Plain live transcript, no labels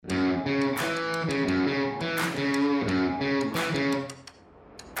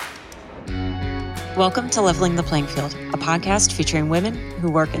Welcome to Leveling the Playing Field, a podcast featuring women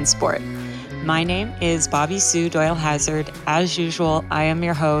who work in sport. My name is Bobby Sue Doyle Hazard. As usual, I am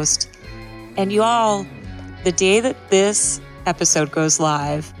your host. And you all, the day that this episode goes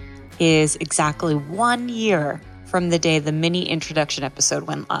live is exactly 1 year from the day the mini introduction episode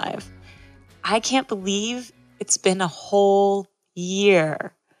went live. I can't believe it's been a whole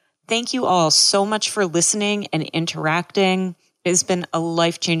year. Thank you all so much for listening and interacting. It has been a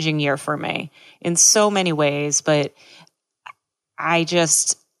life-changing year for me in so many ways, but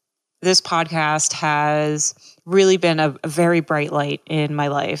this podcast has really been a very bright light in my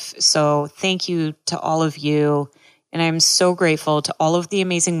life. So thank you to all of you. And I'm so grateful to all of the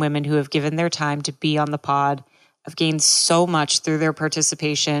amazing women who have given their time to be on the pod. I've gained so much through their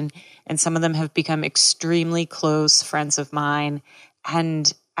participation, and some of them have become extremely close friends of mine.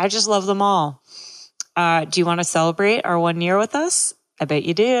 And I just love them all. Do you want to celebrate our 1 year with us? I bet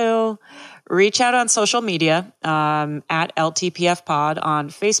you do. Reach out on social media at LTPF Pod on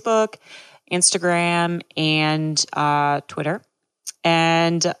Facebook, Instagram, and Twitter.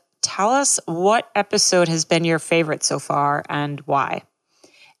 And tell us what episode has been your favorite so far and why.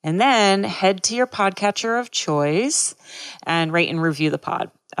 And then head to your podcatcher of choice and rate and review the pod.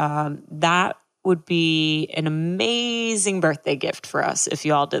 That would be an amazing birthday gift for us if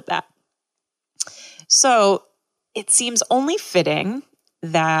you all did that. So it seems only fitting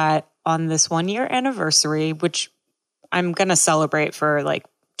that on this 1 year anniversary, which I'm going to celebrate for like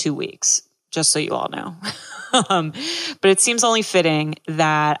 2 weeks, just so you all know. But it seems only fitting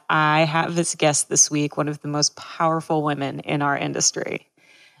that I have as a guest this week one of the most powerful women in our industry.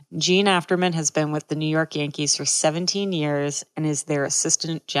 Jean Afterman has been with the New York Yankees for 17 years and is their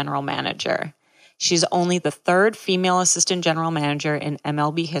assistant general manager. She's only the third female assistant general manager in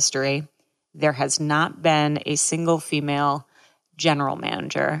MLB history. There has not been a single female general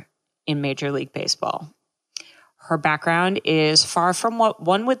manager in Major League Baseball. Her background is far from what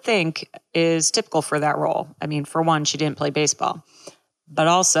one would think is typical for that role. I mean, for one, she didn't play baseball, but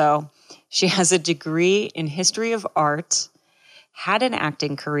also she has a degree in history of art, had an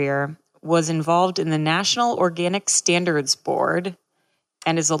acting career, was involved in the National Organic Standards Board,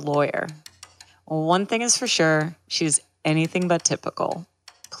 and is a lawyer. One thing is for sure, she's anything but typical.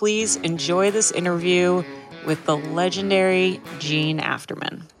 Please enjoy this interview with the legendary Jean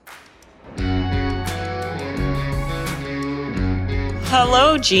Afterman.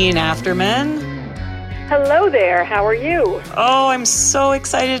 Hello, Jean Afterman. Hello there. How are you? Oh, I'm so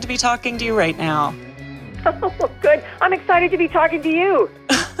excited to be talking to you right now. Oh, good. I'm excited to be talking to you.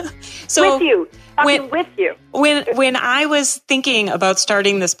 With you. With you. When I was thinking about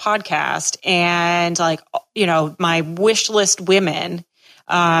starting this podcast and my wish list women,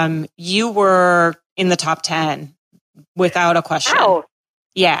 you were in the top 10 without a question. Wow.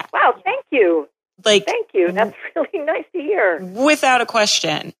 Yeah. Wow. Thank you. Thank you. That's really nice to hear. Without a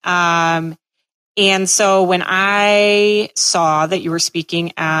question. And so when I saw that you were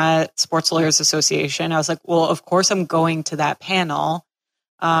speaking at Sports Lawyers Association, I was like, well, of course I'm going to that panel.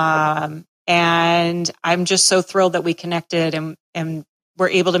 And I'm just so thrilled that we connected and we're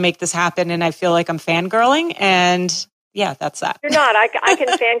able to make this happen. And I feel like I'm fangirling. And yeah, that's that. You're not. I can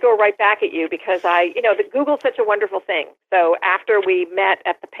fangirl right back at you because the Google's such a wonderful thing. So after we met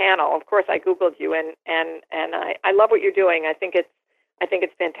at the panel, of course I Googled you and I love what you're doing. I think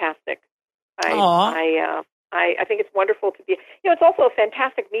it's fantastic. I think it's wonderful to be. It's also a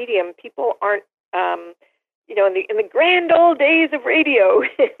fantastic medium. People aren't, in the grand old days of radio,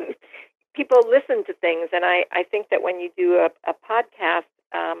 people listen to things, and I think that when you do a podcast,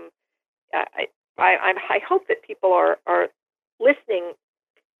 I hope that people are listening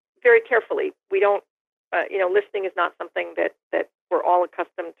very carefully. We don't, listening is not something that we're all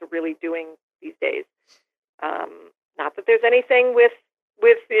accustomed to really doing these days. Not that there's anything with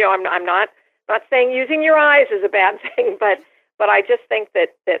I'm not saying using your eyes is a bad thing, but I just think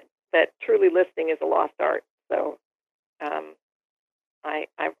that truly listening is a lost art. So I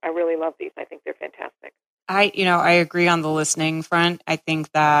really love these. I think they're fantastic. I agree on the listening front. I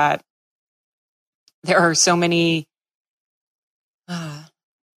think that there are so many, I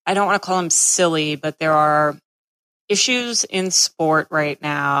don't want to call them silly, but there are issues in sport right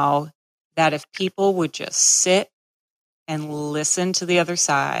now that if people would just sit and listen to the other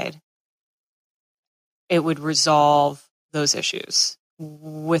side, it would resolve those issues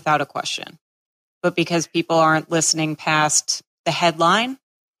without a question. But because people aren't listening past the headline,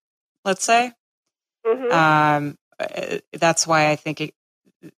 let's say, that's why I think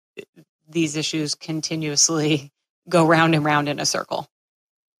these issues continuously go round and round in a circle.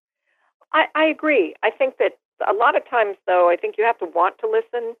 I agree. I think that a lot of times, though, I think you have to want to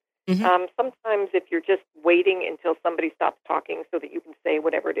listen Sometimes if you're just waiting until somebody stops talking so that you can say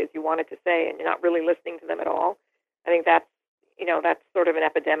whatever it is you wanted to say and you're not really listening to them at all, I think that's sort of an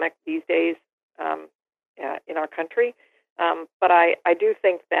epidemic these days in our country. But I do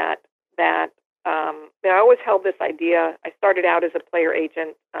think that I always held this idea. I started out as a player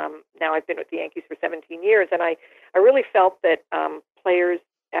agent. Now I've been with the Yankees for 17 years, and I really felt that players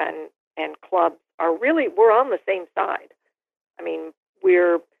and clubs we're on the same side. I mean, we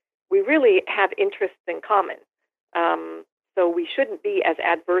really have interests in common. So we shouldn't be as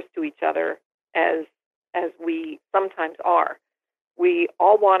adverse to each other as we sometimes are. We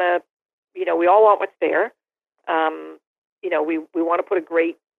all want what's there. We want to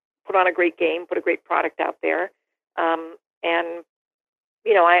put on a great game, put a great product out there. And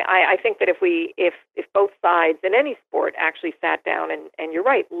I think that if both sides in any sport actually sat down and you're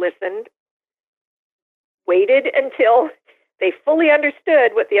right, listened, waited until they fully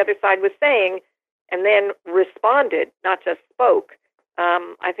understood what the other side was saying, and then responded, not just spoke,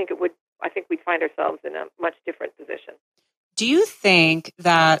 I think we'd find ourselves in a much different position. Do you think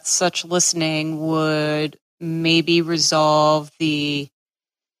that such listening would maybe resolve the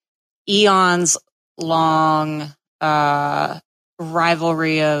eons long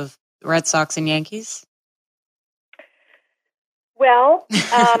rivalry of Red Sox and Yankees? Well,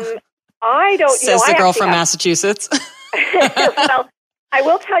 I don't. Says the girl from Massachusetts. Well, I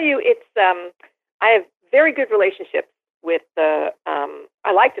will tell you, I have very good relationships with the.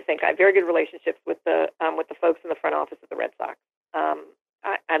 I like to think I have very good relationships with the folks in the front office of the Red Sox.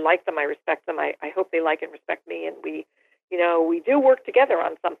 I like them. I respect them. I hope they like and respect me, and we do work together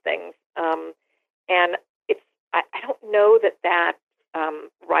on some things. And I don't know that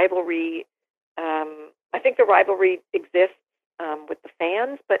rivalry. I think the rivalry exists with the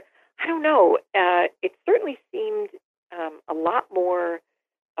fans, but I don't know. It certainly seemed a lot more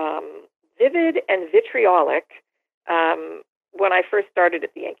vivid and vitriolic when I first started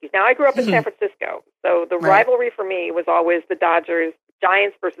at the Yankees. Now, I grew up in San Francisco, so the rivalry for me was always the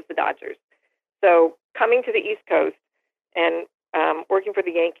Giants versus the Dodgers. So coming to the East Coast and working for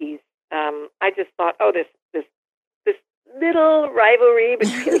the Yankees, I just thought, this little rivalry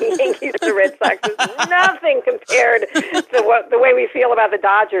between the Yankees and the Red Sox is nothing compared to the way we feel about the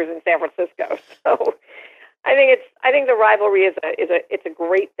Dodgers in San Francisco. So I think the rivalry is a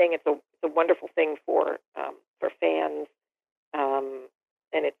great thing. It's a wonderful thing for fans,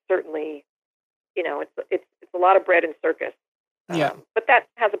 and it's certainly it's a lot of bread and circus. But that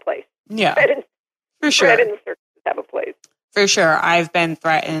has a place. Yeah, for sure. Bread and circus have a place. For sure. I've been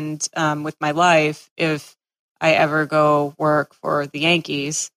threatened with my life if I ever go work for the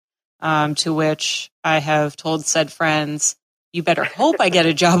Yankees, to which I have told said friends, you better hope I get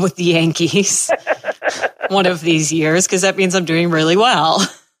a job with the Yankees one of these years, because that means I'm doing really well.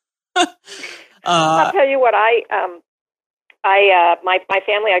 I'll tell you what, my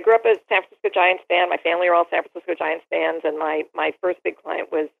family, I grew up as a San Francisco Giants fan. My family are all San Francisco Giants fans, and my first big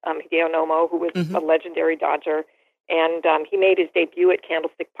client was Hideo Nomo, who was a legendary Dodger. And he made his debut at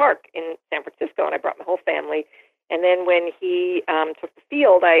Candlestick Park in San Francisco, and I brought my whole family. And then when he took the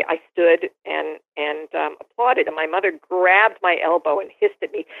field, I stood and applauded, and my mother grabbed my elbow and hissed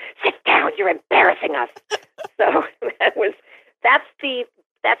at me, "Sit down! You're embarrassing us." So that's the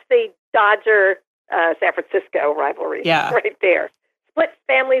Dodger San Francisco rivalry, right there. Split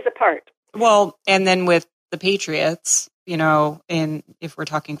families apart. Well, and then with the Patriots, if we're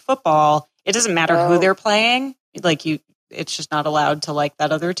talking football, it doesn't matter who they're playing. It's just not allowed to like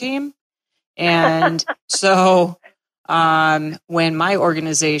that other team. And so when my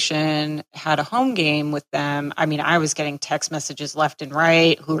organization had a home game with them, I was getting text messages left and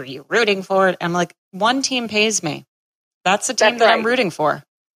right. Who are you rooting for? I'm like, one team pays me. That's the team that I'm rooting for.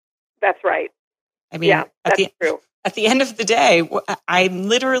 That's right. That's true. At the end of the day, I'm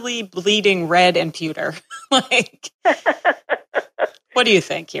literally bleeding red and pewter. What do you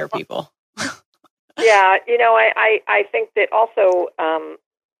think here, people? Yeah, I think that also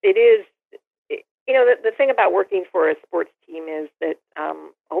it is, the thing about working for a sports team is that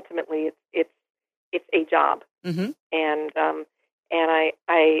ultimately it's a job, and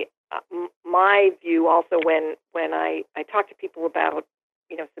my view also when I talk to people about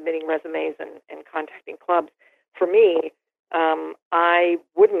submitting resumes and contacting clubs, for me, I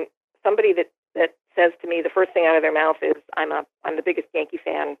wouldn't, somebody that says to me the first thing out of their mouth is I'm the biggest Yankee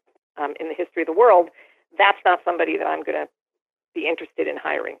fan in the history of the world, that's not somebody that I'm going to be interested in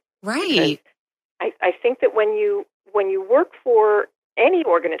hiring. Right. I think that when you work for any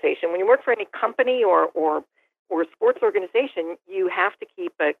organization, when you work for any company or sports organization, you have to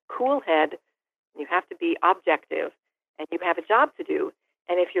keep a cool head, you have to be objective, and you have a job to do.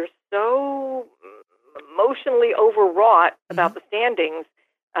 And if you're so emotionally overwrought about the standings,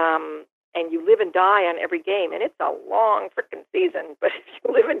 and you live and die on every game, and it's a long freaking season, but if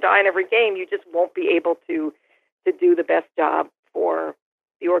you live and die on every game, you just won't be able to do the best job for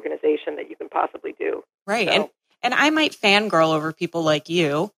the organization that you can possibly do. Right. So, and I might fangirl over people like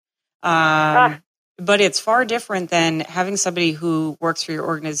you, but it's far different than having somebody who works for your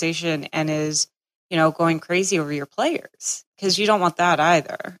organization and is, going crazy over your players, because you don't want that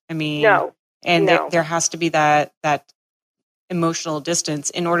either. I mean, no. There has to be that emotional distance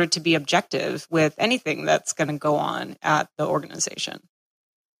in order to be objective with anything that's going to go on at the organization.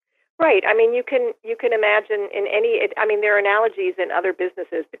 Right. I mean, you can imagine in any. I mean, there are analogies in other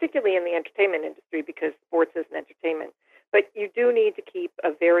businesses, particularly in the entertainment industry, because sports is an entertainment. But you do need to keep a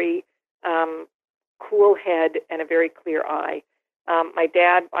very cool head and a very clear eye. My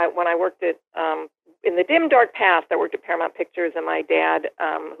dad, when I worked at in the dim dark past, I worked at Paramount Pictures, and my dad,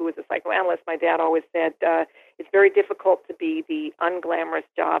 who was a psychoanalyst, my dad always said it's very difficult to be the unglamorous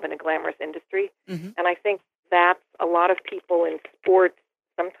job in a glamorous industry, and I think that's a lot of people in sports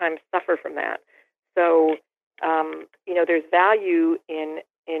sometimes suffer from that. So, there's value in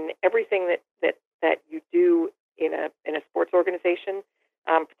everything that you do in a sports organization,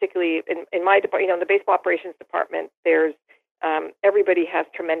 particularly in my department. In the baseball operations department, there's everybody has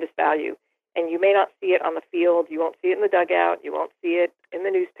tremendous value, and you may not see it on the field. You won't see it in the dugout. You won't see it in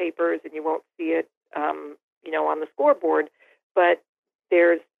the newspapers, and you won't see it, on the scoreboard. But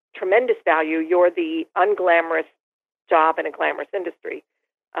there's tremendous value. You're the unglamorous job in a glamorous industry.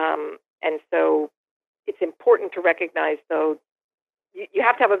 And so it's important to recognize, though, you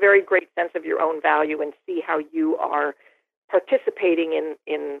have to have a very great sense of your own value and see how you are participating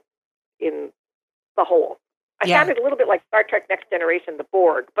in the whole. I sounded a little bit like Star Trek Next Generation, the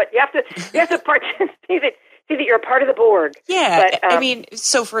Borg, but you have to see that you're a part of the Borg. Yeah. But, I mean,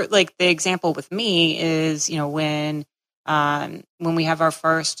 so for like the example with me is, when we have our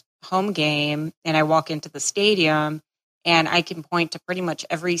first home game and I walk into the stadium, and I can point to pretty much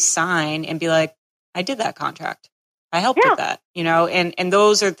every sign and be like, I did that contract. I helped with that, and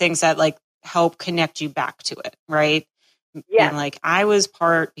those are things that like help connect you back to it. Right. Yeah. And like, I was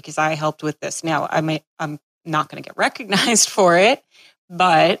part because I helped with this. Now I'm not going to get recognized for it,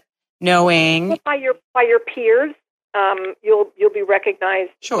 but knowing by your peers, you'll be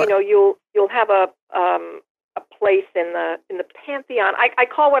recognized. Sure. You'll have a place in the pantheon. I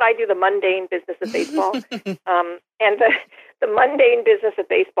call what I do the mundane business of baseball, and the mundane business of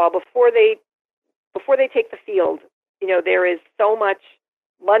baseball. Before they take the field, there is so much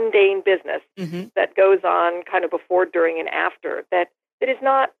mundane business that goes on kind of before, during, and after that is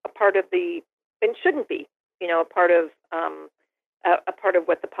not a part of and shouldn't be, a part of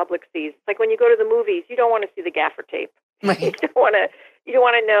what the public sees. It's like when you go to the movies, you don't want to see the gaffer tape. Right. You don't want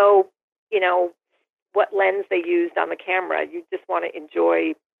to know, what lens they used on the camera. You just want to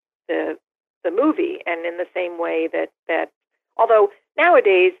enjoy the movie. And in the same way that although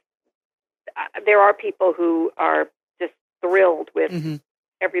nowadays there are people who are just thrilled with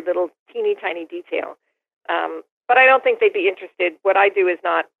every little teeny tiny detail, but I don't think they'd be interested. What I do is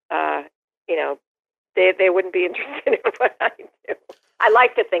not, they wouldn't be interested in what I do. I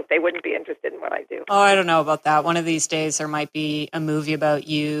like to think they wouldn't be interested in what I do. Oh, I don't know about that. One of these days there might be a movie about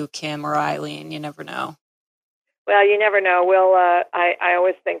you, Kim, or Eileen. You never know. Well, you never know. I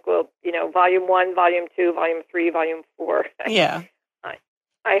always think, volume 1, volume 2, volume 3, volume 4. Yeah.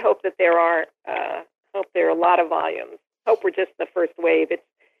 I hope that there are a lot of volumes. Hope we're just the first wave. It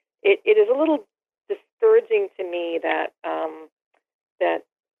is a little discouraging to me that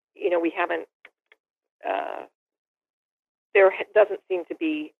we haven't. There doesn't seem to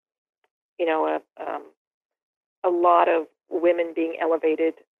be, a lot of women being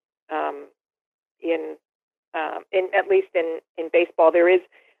elevated in at least in baseball. There is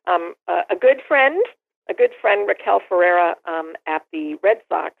a good friend, Raquel Ferreira, at the Red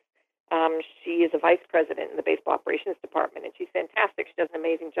Sox. She is a vice president in the baseball operations department, and she's fantastic. She does an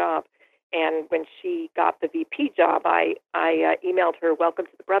amazing job. And when she got the VP job, I emailed her, "Welcome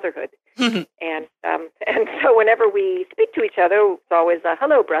to the Brotherhood." And so whenever we speak to each other, it's always a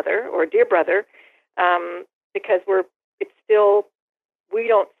 "hello, brother" or "dear brother," because we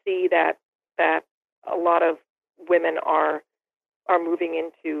don't see that a lot of women are moving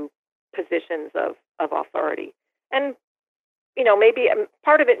into positions of authority. And maybe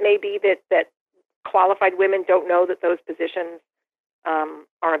part of it may be that qualified women don't know that those positions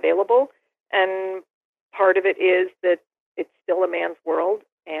are available. And part of it is that it's still a man's world,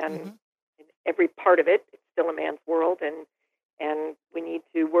 and in every part of it, it's still a man's world, and we need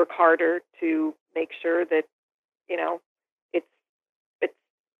to work harder to make sure that it's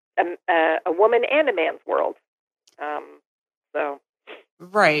woman and a man's world. So.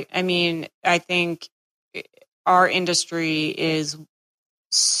 Right. I mean, I think our industry is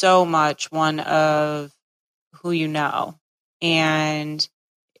so much one of who you know. And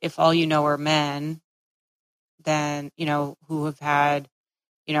if all you know are men, then, who have had,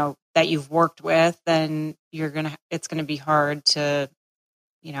 that you've worked with, then it's going to be hard to,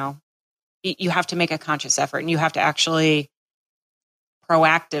 you have to make a conscious effort, and you have to actually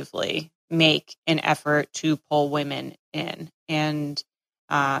proactively make an effort to pull women in. And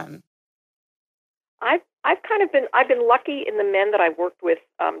I've been lucky in the men that I've worked with.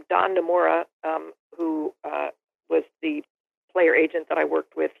 Don Nomura, who was the player agent that I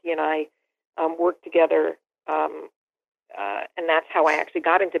worked with, he and I worked together, and that's how I actually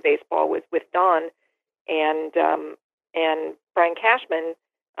got into baseball, was with Don. And Brian Cashman,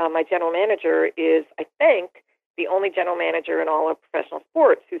 my general manager, is, I think, the only general manager in all of professional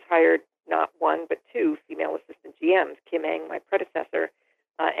sports who's hired not one but two female assistant GMs, Kim Eng, my predecessor,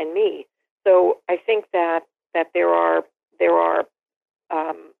 and me. So I think that there are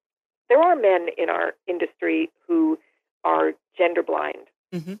men in our industry who are gender blind,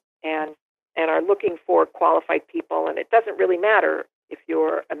 mm-hmm. and are looking for qualified people, and it doesn't really matter if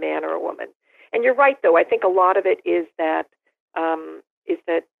you're a man or a woman. And you're right, though. I think a lot of it is that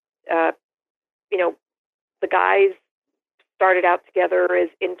the guys started out together as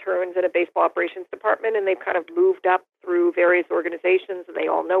interns in a baseball operations department, and they've kind of moved up through various organizations, and they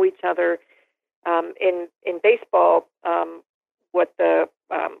all know each other. In baseball, what the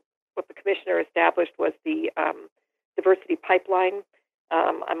commissioner established was the diversity pipeline.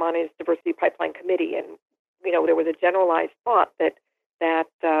 I'm on his diversity pipeline committee, and there was a generalized thought that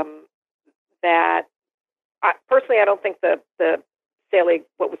personally, I don't think the Selig,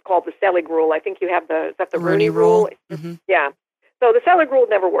 what was called the Selig rule. I think you have is that the Rooney rule? Mm-hmm. Yeah. So the Selig rule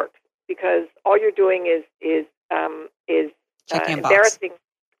never works, because all you're doing is checking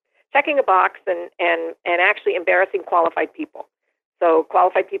a box and actually embarrassing qualified people. So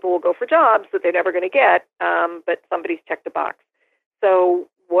qualified people will go for jobs that they're never going to get, but somebody's checked a box. So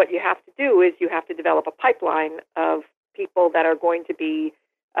what you have to do is you have to develop a pipeline of people that are going to be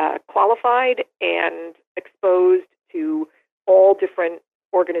qualified and exposed to all different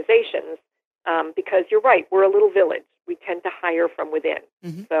organizations, because you're right, we're a little village. We tend to hire from within.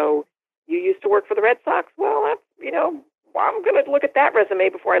 Mm-hmm. So you used to work for the Red Sox? Well, that's, I'm going to look at that resume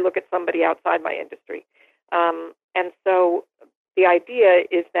before I look at somebody outside my industry. And so the idea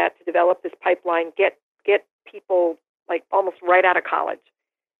is that to develop this pipeline, get people like almost right out of college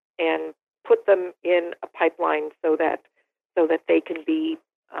and put them in a pipeline so that they can be,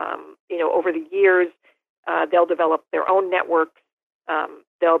 over the years, they'll develop their own networks.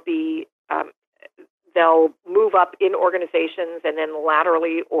 They'll move up in organizations, and then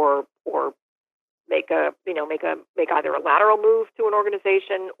laterally or make either a lateral move to an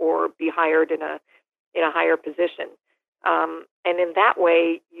organization or be hired in a higher position. And in that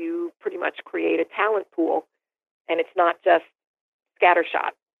way, you pretty much create a talent pool, and it's not just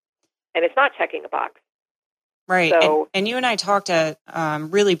scattershot, and it's not checking a box. Right. So, and you and I talked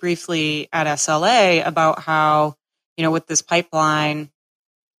really briefly at SLA about how, with this pipeline,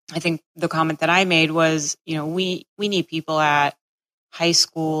 I think the comment that I made was, we need people at high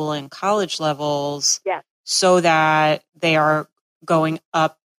school and college levels, yeah, so that they are going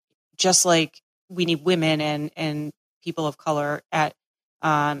up, just like we need women and people of color at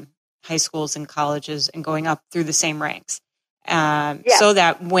high schools and colleges and going up through the same ranks. So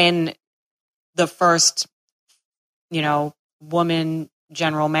that when the first, woman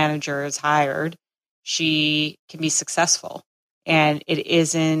general manager is hired, she can be successful. And it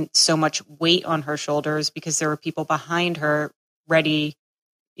isn't so much weight on her shoulders because there are people behind her ready.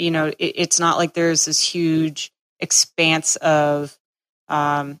 It's not like there's this huge expanse of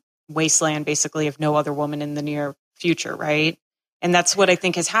wasteland, basically, of no other woman in the near future, right? And that's what I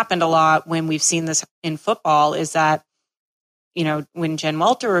think has happened a lot when we've seen this in football, is that, when Jen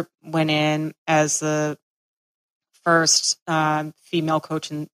Welter went in as the first female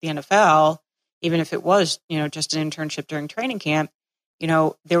coach in the NFL, even if it was, just an internship during training camp,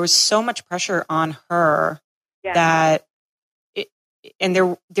 there was so much pressure on her that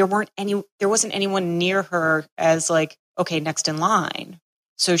there wasn't anyone near her as like, okay, next in line.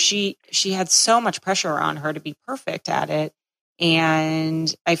 So she had so much pressure on her to be perfect at it.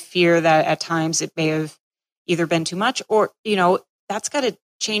 And I fear that at times it may have either been too much, or, that's got to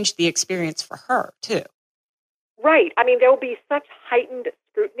change the experience for her too. Right. I mean, there will be such heightened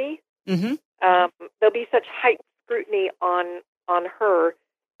scrutiny. Mm-hmm. There'll be such heightened scrutiny on her,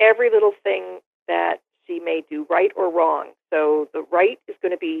 every little thing that she may do, right or wrong. So the right is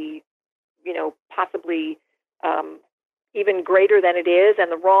going to be possibly even greater than it is, and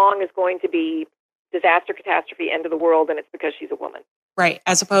the wrong is going to be disaster, catastrophe, end of the world, and it's because she's a woman. Right.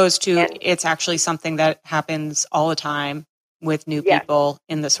 As opposed to it's actually something that happens all the time with new people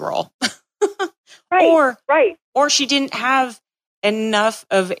in this role. Right. Or she didn't have enough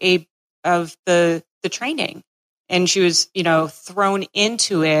of the training, and she was, thrown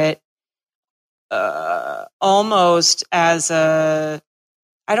into it almost as I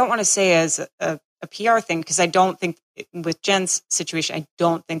don't want to say as a PR thing, because I don't think with Jen's situation, I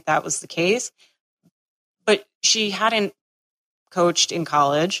don't think that was the case. But she hadn't coached in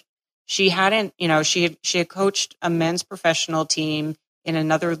college. She hadn't, she had coached a men's professional team in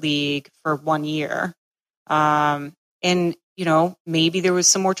another league for 1 year. And, maybe there was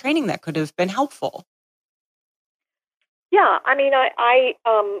some more training that could have been helpful. Yeah. I mean, I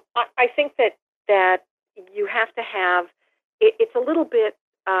think that you have to have, it's a little bit,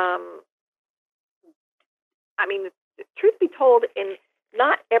 truth be told,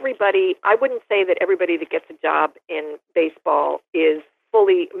 not everybody, I wouldn't say that everybody that gets a job in baseball is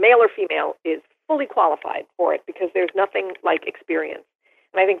male or female, is fully qualified for it, because there's nothing like experience.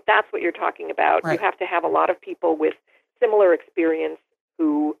 And I think that's what you're talking about. Right. You have to have a lot of people with similar experience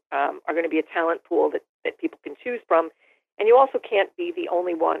who are going to be a talent pool that people can choose from. And you also can't be the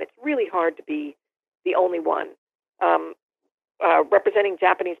only one. It's really hard to be the only one. Representing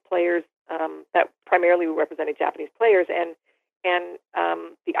Japanese players, that primarily represented Japanese players, and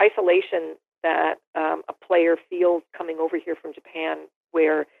the isolation that a player feels coming over here from Japan,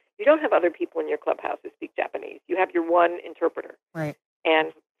 where you don't have other people in your clubhouse who speak Japanese. You have your one interpreter. Right.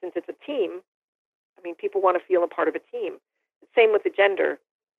 And since it's a team, people want to feel a part of a team. Same with the gender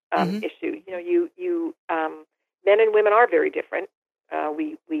issue. Men and women are very different.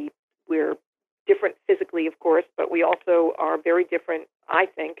 We're different physically, of course, but we also are very different, I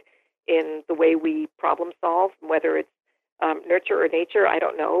think, in the way we problem solve, whether it's nurture or nature, I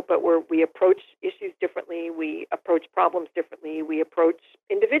don't know, but we approach issues differently. We approach problems differently. We approach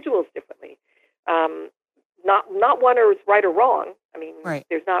individuals differently. Not one is right or wrong. Right.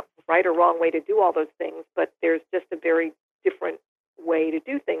 There's not right or wrong way to do all those things, but there's just a very different way to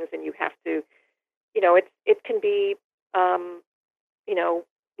do things, and you have to, it can be,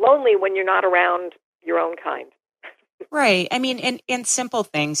 lonely when you're not around your own kind. Right. And simple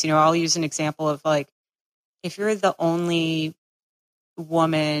things, I'll use an example of, like, if you're the only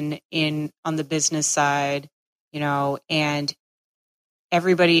woman on the business side, and all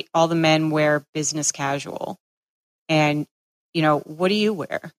the men wear business casual, and, what do you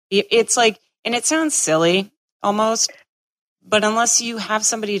wear? It's like, and it sounds silly almost, but unless you have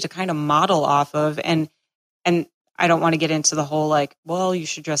somebody to kind of model off of, and I don't want to get into the whole, like, well, you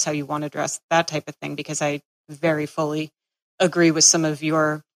should dress how you want to dress, that type of thing, because I very fully agree with some of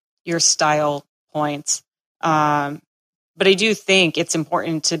your style points. But I do think it's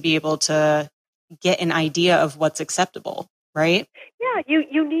important to be able to get an idea of what's acceptable, right? Yeah,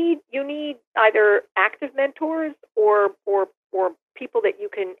 you need either active mentors or people that you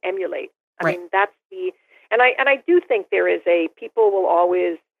can emulate. I mean, that's and I do think there is people will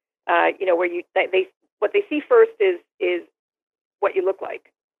always, where what they see first is what you look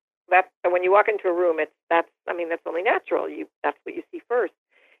like. And when you walk into a room, that's only natural. That's what you see first.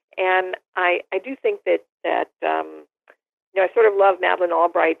 And I do think that I sort of love Madeleine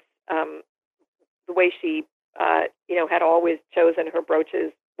Albright's the way she had always chosen her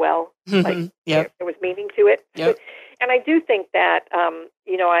brooches well. Like, there was meaning to it. Yep. And I do think that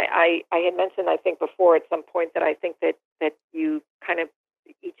I had mentioned, I think before at some point, that I think that you kind of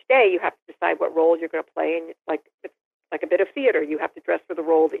each day you have to decide what role you're going to play, and it's like a bit of theater. You have to dress for the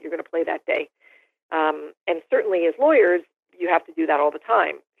role that you're going to play that day. And certainly as lawyers, you have to do that all the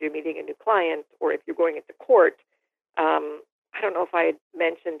time. If you're meeting a new client or if you're going into court, I don't know if I had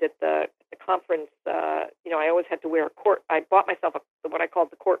mentioned at the conference, I always had to wear a court. I bought myself what I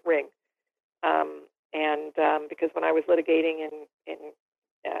called the court ring. Because when I was litigating in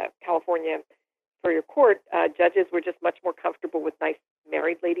California for your court, judges were just much more comfortable with nice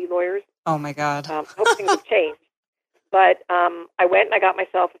married lady lawyers. Oh my God. I hope things have changed. But I went and I got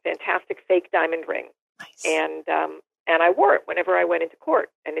myself a fantastic fake diamond ring. Nice. And I wore it whenever I went into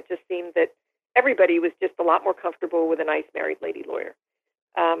court. And it just seemed that everybody was just a lot more comfortable with a nice married lady lawyer.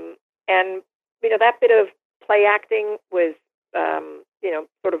 And that bit of play acting was,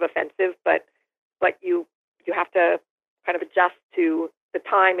 sort of offensive, but you have to kind of adjust to the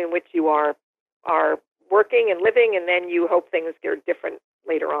time in which you are working and living, and then you hope things get different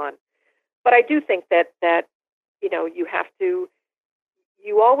later on. But I do think that you have to,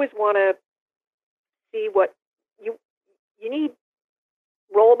 you always want to see what you need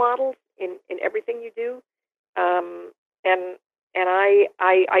role models in everything you do. And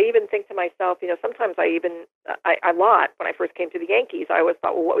I even think to myself, sometimes I lot when I first came to the Yankees, I always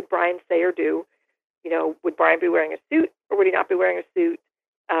thought, well, what would Brian say or do? Would Brian be wearing a suit or would he not be wearing a suit?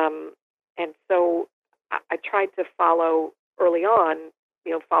 And so I tried to follow early on,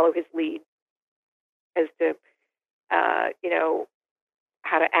 follow his lead as to,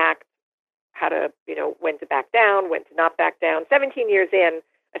 how to act, how to, when to back down, when to not back down. 17 years in,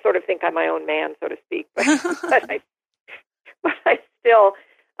 I sort of think I'm my own man, so to speak. But I still,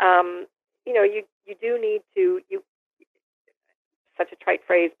 you do need to, such a trite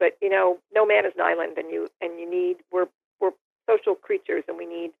phrase, but no man is an island, and you need, we're social creatures, and we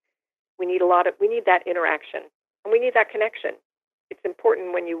need that interaction, and we need that connection. It's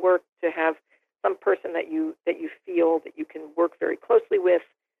important when you work to have some person that you feel that you can work very closely with,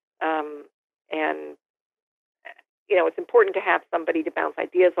 and it's important to have somebody to bounce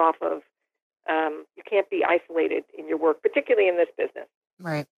ideas off of. You can't be isolated in your work, particularly in this business.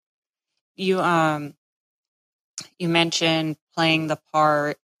 Right. You mentioned playing the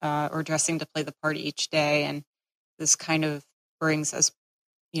part or dressing to play the part each day, and this kind of brings us,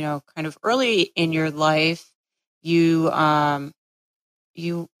 kind of early in your life, you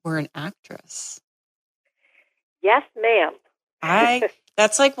were an actress. Yes, ma'am.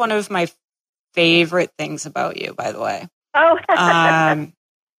 That's like one of my favorite things about you, by the way. Oh.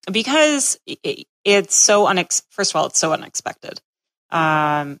 Because it's so first of all, it's so unexpected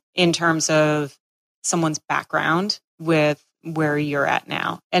in terms of someone's background with where you're at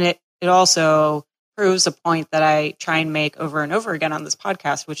now. And it also proves a point that I try and make over and over again on this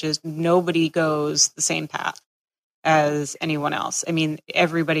podcast, which is nobody goes the same path as anyone else. I mean,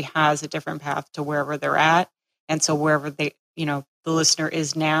 everybody has a different path to wherever they're at. And so wherever the listener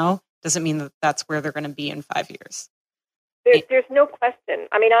is now doesn't mean that that's where they're going to be in 5 years. There's no question.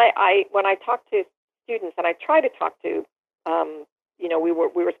 I mean, I when I talk to students, and I try to talk to, we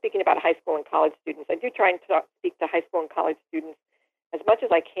were speaking about high school and college students. I do try and speak to high school and college students as much as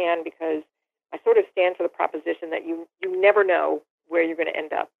I can, because I sort of stand for the proposition that you never know where you're going to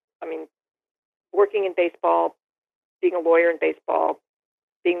end up. I mean, working in baseball, being a lawyer in baseball,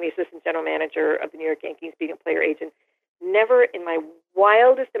 being the assistant general manager of the New York Yankees, being a player agent, never in my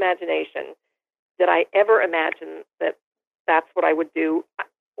wildest imagination did I ever imagine that that's what I would do,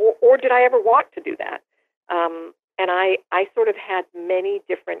 or did I ever want to do that? And I sort of had many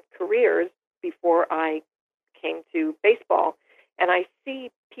different careers before I came to baseball. And I see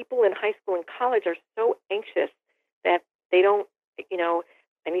people in high school and college are so anxious that they don't,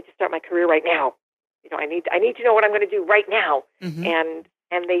 I need to start my career right now. I need to know what I'm going to do right now. Mm-hmm. And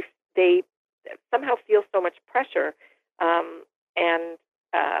they somehow feel so much pressure. And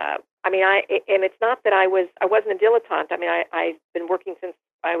it's not that I wasn't a dilettante. I mean, I've been working since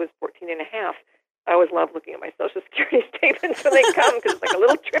I was 14 and a half. I always love looking at my Social Security statements when they come, because it's like a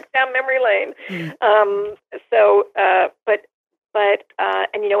little trip down memory lane. Mm.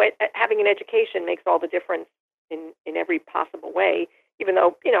 Having an education makes all the difference in every possible way. Even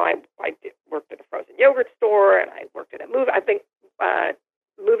though, I worked at a frozen yogurt store, and I worked at a movie. I think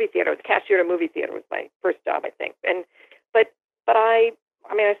movie theater. I was a cashier at a movie theater was my first job, I think. But I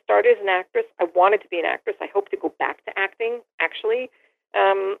started as an actress. I wanted to be an actress. I hope to go back to acting, actually,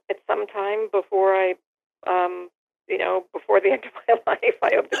 at some time before before the end of my life.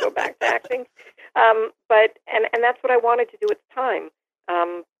 I hope to go back to acting. But that's what I wanted to do at the time.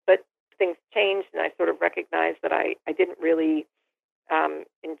 But things changed, and I sort of recognized that I didn't really.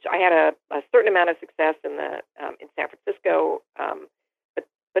 I had a certain amount of success in San Francisco,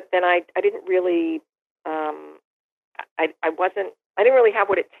 but then I didn't really. I didn't really have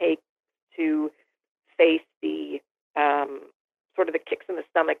what it takes to face the sort of the kicks in the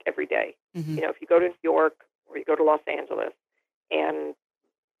stomach every day. Mm-hmm. If you go to New York or you go to Los Angeles, and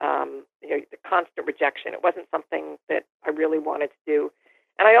the constant rejection, it wasn't something that I really wanted to do,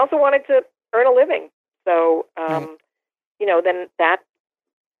 and I also wanted to earn a living. So, then that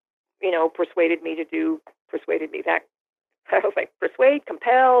persuaded me that I was like, persuade,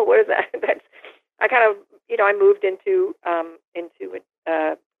 compel. What is that? That's I kind of I moved into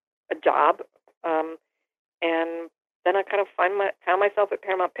a job, and then I kind of found myself at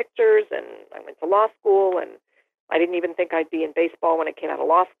Paramount Pictures, and I went to law school, and I didn't even think I'd be in baseball when I came out of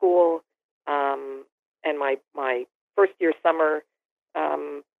law school. And my first year summer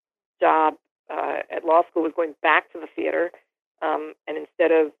job at law school was going back to the theater, and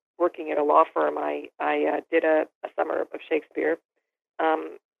instead of working at a law firm, I did a summer of Shakespeare,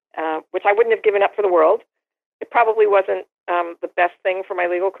 which I wouldn't have given up for the world. It probably wasn't the best thing for my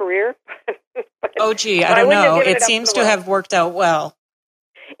legal career. I don't know. It seems to have worked out well.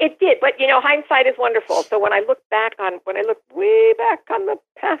 It did, but hindsight is wonderful. So when I look way back on the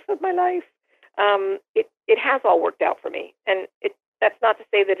path of my life, it has all worked out for me, and that's not to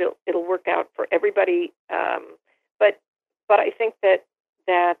say that it'll work out for everybody, but I think that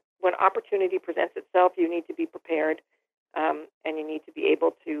when opportunity presents itself, you need to be prepared, and you need to be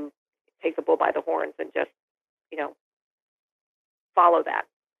able to take the bull by the horns and just follow that.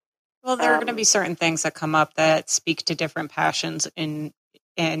 Well, there are going to be certain things that come up that speak to different passions in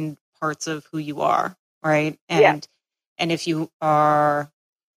parts of who you are, right? And if you are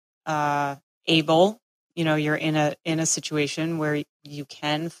able, you're in a situation where you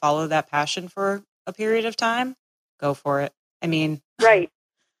can follow that passion for a period of time, go for it. I mean, right.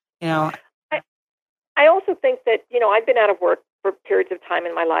 I also think that I've been out of work for periods of time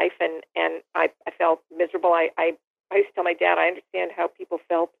in my life, and I felt miserable. I used to tell my dad, I understand how people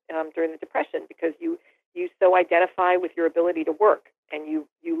felt during the Depression, because you so identify with your ability to work, and you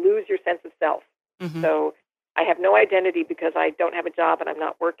lose your sense of self. Mm-hmm. So I have no identity because I don't have a job and I'm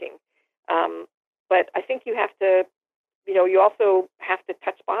not working. But I think you have to, you also have to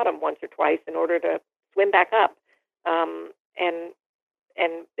touch bottom once or twice in order to swim back up. And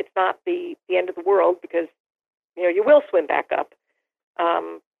it's not the end of the world, because you will swim back up.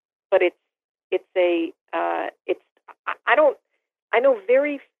 But I know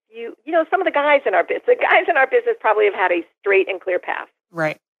very few. Some of the guys in our business probably have had a straight and clear path.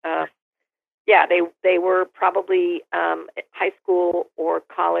 Right. Yeah, they were probably high school or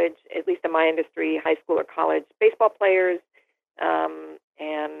college, at least in my industry, high school or college baseball players,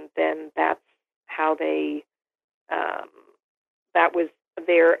 and then that's how that was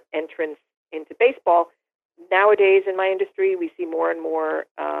their entrance into baseball. Nowadays, in my industry, we see more and more,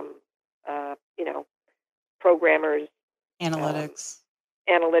 programmers, analytics,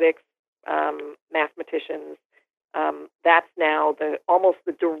 mathematicians. That's now almost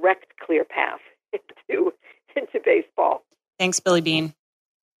the direct clear path into baseball. Thanks, Billy Beane.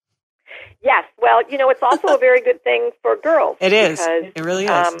 Yes, well, it's also a very good thing for girls. It is. It really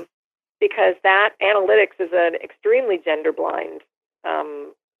is. Because that analytics is an extremely gender blind. I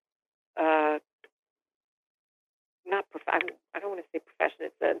don't want to say profession.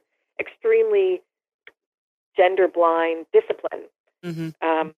 It's an extremely gender blind discipline.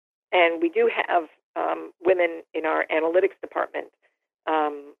 Mm-hmm. And we do have women in our analytics department.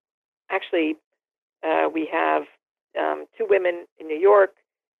 Actually, we have 2 women in New York.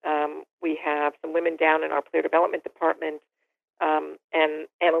 We have some women down in our player development department. And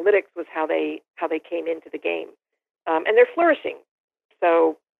analytics was how they came into the game. And they're flourishing.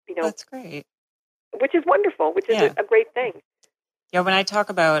 So, that's great. Which is wonderful, which is a great thing. Yeah, when I talk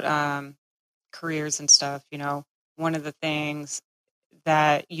about careers and stuff, one of the things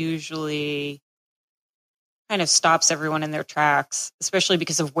that usually kind of stops everyone in their tracks, especially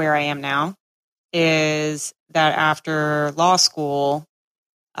because of where I am now, is that after law school,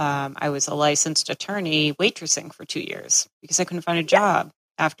 I was a licensed attorney waitressing for 2 years because I couldn't find a job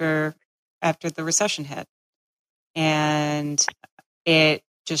after the recession hit. And it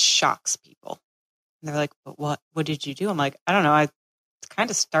just shocks people. And they're like, but what did you do? I'm like, I don't know. I kind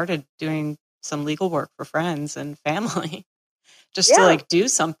of started doing some legal work for friends and family just to do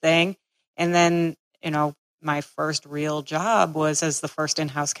something. And then, my first real job was as the first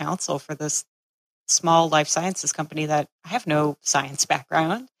in-house counsel for this small life sciences company that I have no science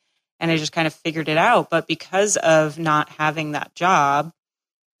background. And I just kind of figured it out. But because of not having that job,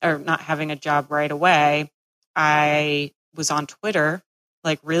 or not having a job right away, I was on Twitter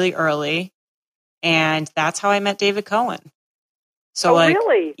really early. And that's how I met David Cohen. So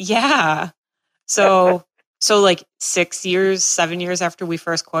really? Yeah. So 6 years, 7 years after we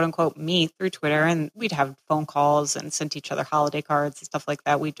first quote unquote meet through Twitter, and we'd have phone calls and sent each other holiday cards and stuff like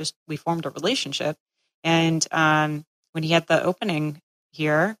that. We formed a relationship. And when he had the opening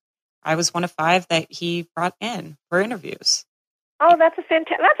here, I was one of 5 that he brought in for interviews. Oh, that's a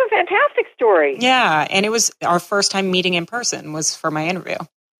fantastic story. Yeah, and it was our first time meeting in person was for my interview.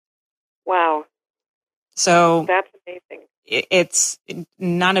 Wow. So that's amazing. It's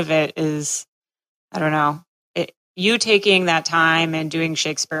none of it is, I don't know. You taking that time and doing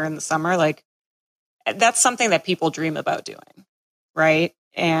Shakespeare in the summer, that's something that people dream about doing, right?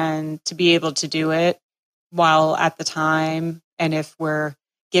 And to be able to do it while at the time, and if we're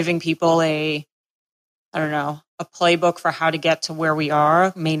giving people a playbook for how to get to where we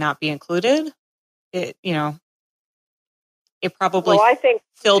are may not be included, it probably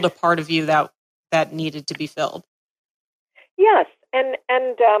filled a part of you that needed to be filled. Yes, and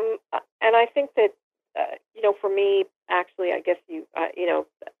I think that for me, actually, I guess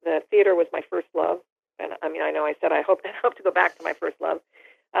the theater was my first love, and I know I said I hope to go back to my first love,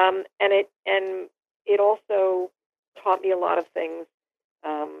 And it also taught me a lot of things,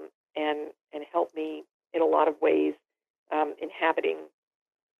 and helped me in a lot of ways, inhabiting,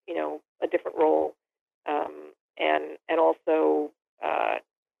 a different role, and also, I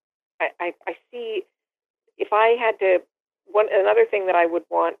see, if I had to, another thing that I would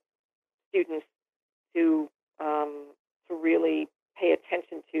want students to, to really pay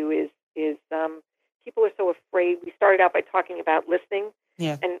attention to is people are so afraid. We started out by talking about listening,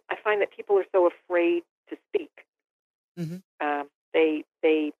 Yeah. and I find that people are so afraid to speak. Mm-hmm. They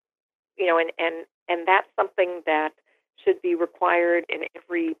and that's something that should be required in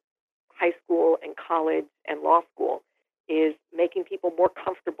every high school and college and law school, is making people more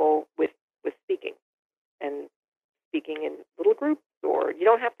comfortable with speaking, and speaking in little groups, or you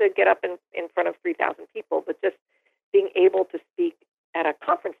don't have to get up in front of 3,000 people, but just being able to speak at a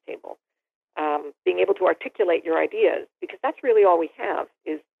conference table, being able to articulate your ideas, because that's really all we have,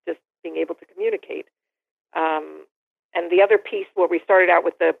 is just being able to communicate. And the other piece, where we started out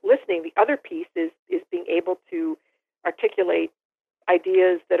with the listening, the other piece is being able to articulate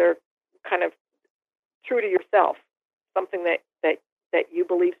ideas that are kind of true to yourself, something that you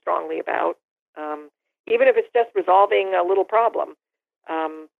believe strongly about, even if it's just resolving a little problem.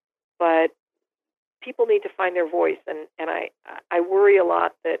 But people need to find their voice, and I worry a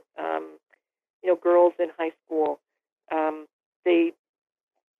lot that, girls in high school, I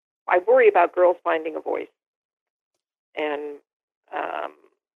worry about girls finding a voice, and um,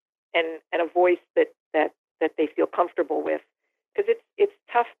 and a voice that they feel comfortable with, because it's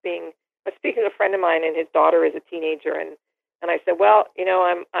tough being. I was speaking to a friend of mine, and his daughter is a teenager, and I said, well,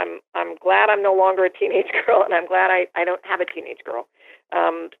 I'm glad I'm no longer a teenage girl, and I'm glad I don't have a teenage girl,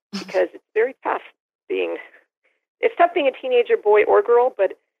 because it's very tough being. It's tough being a teenager, boy or girl,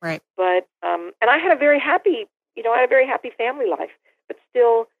 but Right. And I had a very happy, I had a very happy family life, but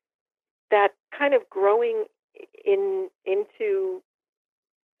still, that kind of growing into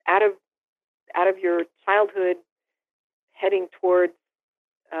out of your childhood, heading towards,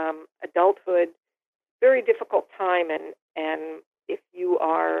 adulthood, very difficult time, and if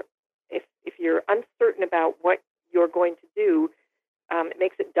you're uncertain about what you're going to do, it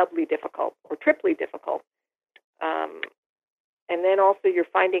makes it doubly difficult or triply difficult. And then also you're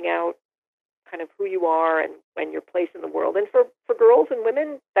finding out kind of who you are, and your place in the world. And for girls and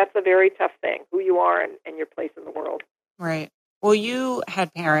women, that's a very tough thing, who you are, and your place in the world. Right. Well, you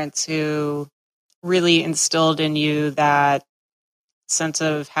had parents who really instilled in you that sense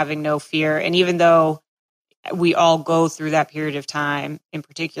of having no fear. And even though we all go through that period of time, in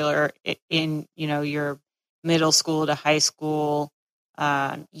particular in your middle school to high school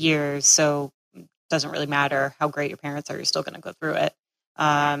years, so it doesn't really matter how great your parents are, you're still going to go through it.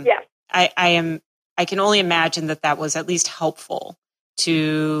 Yeah. I can only imagine that was at least helpful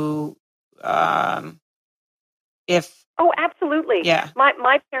to if. Oh, absolutely. Yeah.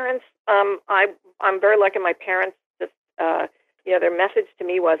 My parents, I'm very lucky. My parents just, their message to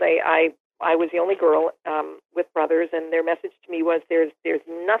me was, I was the only girl, with brothers, and their message to me was, there's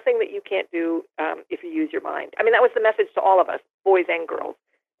nothing that you can't do, if you use your mind. I mean, that was the message to all of us, boys and girls,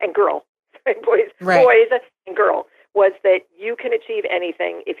 and girl, boys, Right. boys and girl, was that you can achieve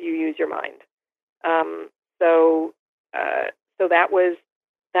anything if you use your mind. So that was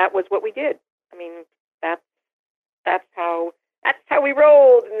what we did. I mean, that's how we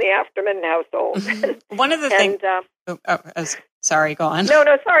rolled in the Afterman household. One of the things. Sorry, go on. No,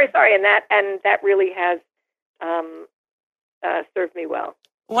 sorry, and that really has, served me well.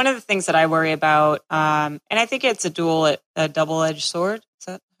 One of the things that I worry about, and I think it's a double-edged sword. Is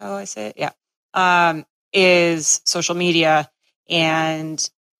that how I say it? Yeah. Is social media, and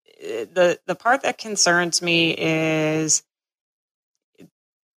the part that concerns me is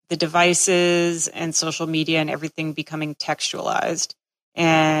the devices and social media and everything becoming textualized,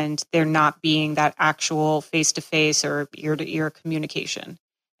 and there not being that actual face-to-face or ear-to-ear communication,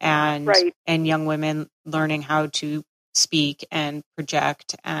 and Right. and young women learning how to speak and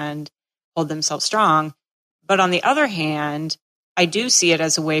project and hold themselves strong. But on the other hand, I do see it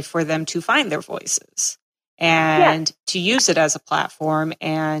as a way for them to find their voices and to use it as a platform.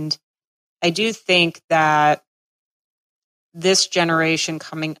 And I do think that this generation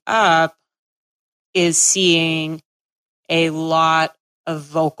coming up is seeing a lot of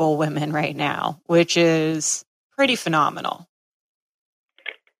vocal women right now, which is pretty phenomenal.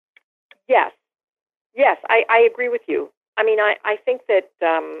 Yes, I agree with you. I mean, I think that,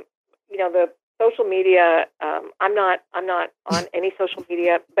 the social media, I'm not on any social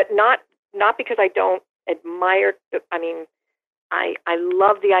media, but not because I don't admire. I mean, I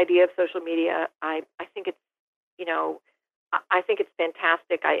love the idea of social media. I think it's, I think it's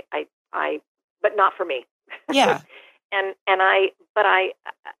fantastic. But not for me. Yeah.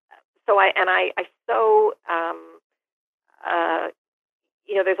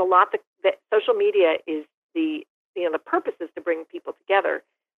 There's a lot that social media is the purpose is to bring people together.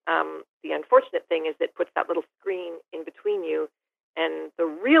 The unfortunate thing is it puts that little screen in between you, and the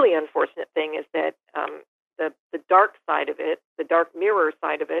really unfortunate thing is that the dark side of it, the dark mirror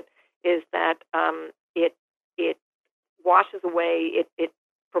side of it, is that it washes away. It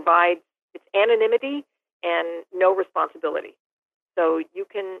provides its anonymity and no responsibility. So you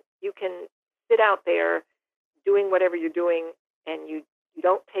can sit out there doing whatever you're doing, and you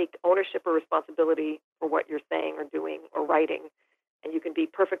don't take ownership or responsibility for what you're saying or doing or writing, and you can be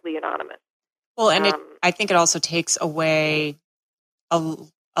perfectly anonymous. Well, and I think it also takes away a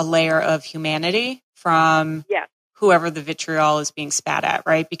layer of humanity from whoever the vitriol is being spat at,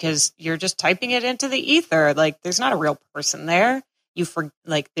 right? Because you're just typing it into the ether. Like, there's not a real person there.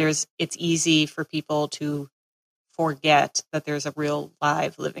 It's easy for people to forget that there's a real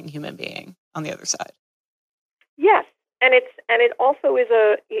live living human being on the other side. Yes. And it also is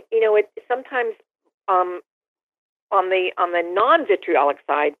it sometimes on the non-vitriolic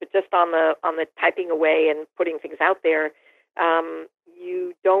side, but just on the typing away and putting things out there,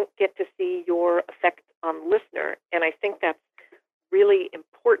 you don't get to see your effect on the listener. And I think that's really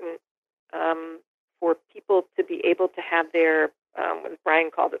important for people to be able to have their, as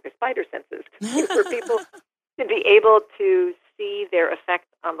Brian called it, their spider senses, for people to be able to see their effect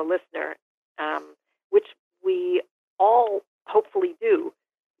on the listener, which we all hopefully do.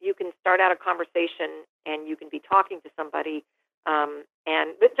 You can start out a conversation and you can be talking to somebody,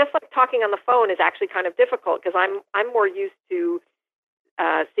 but just like talking on the phone is actually kind of difficult, because I'm more used to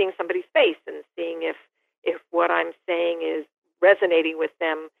seeing somebody's face and seeing if what I'm saying is resonating with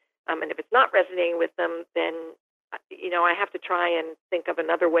them, and if it's not resonating with them, then I have to try and think of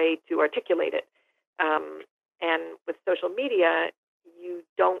another way to articulate it. And with social media, you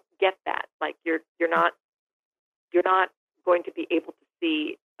don't get that. Like you're not going to be able to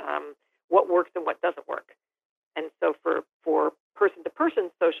see what works and what doesn't work. And so for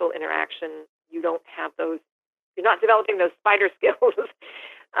person-to-person social interaction, you don't have those. You're not developing those spider skills.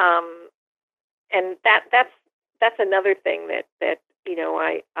 And that's another thing that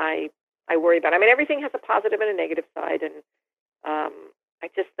I worry about. I mean, everything has a positive and a negative side, and I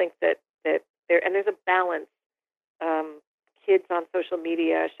just think that there's a balance. Kids on social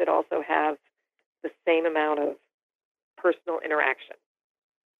media should also have the same amount of personal interaction.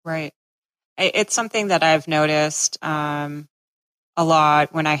 Right. It's something that I've noticed a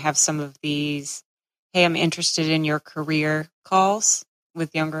lot when I have some of these, hey, I'm interested in your career calls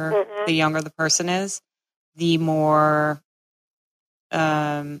with the younger the person is, the more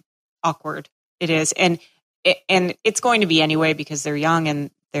awkward it is. And it's going to be anyway, because they're young and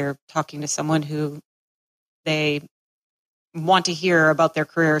they're talking to someone who they want to hear about their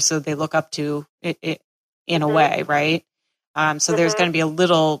career, so they look up to it in a way, right? So there's going to be a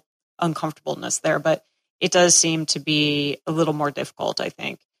little uncomfortableness there, but it does seem to be a little more difficult, I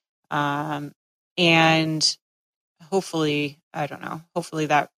think. And hopefully, I don't know, hopefully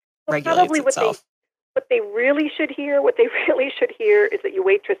that regulates itself. What they really should hear is that you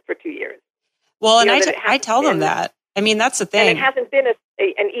waitress for 2 years. Well, and I tell them that. I mean, that's the thing. And it hasn't been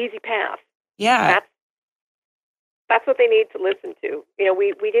an easy path. Yeah. That's what they need to listen to.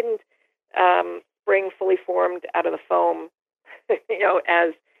 We didn't spring fully formed out of the foam,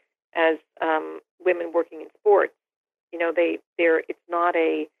 as women working in sports. It's not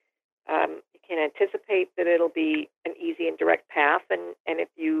a, you can anticipate that it'll be an easy and direct path,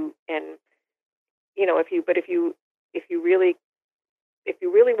 if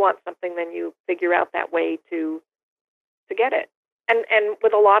you really want something, then you figure out that way to get it. And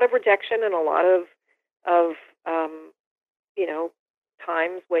with a lot of rejection and a lot of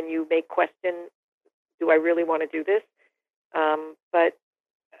times when you may question, do I really want to do this? But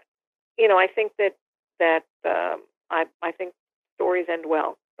I think that I think stories end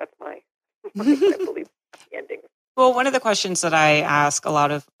well. That's my I believe the ending. Well, one of the questions that I ask a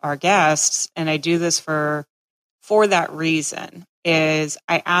lot of our guests, and I do this for that reason, is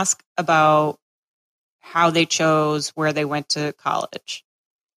I ask about how they chose where they went to college.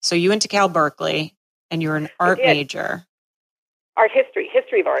 So you went to Cal Berkeley, and you're an art major. Art history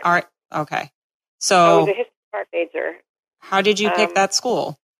of art. Art, okay. So I was a history of art major. How did you pick that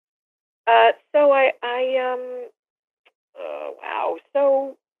school? So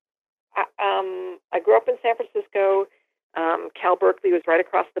I grew up in San Francisco. Cal Berkeley was right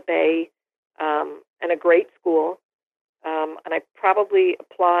across the bay, and a great school. And I probably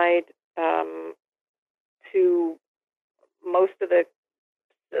applied to most of the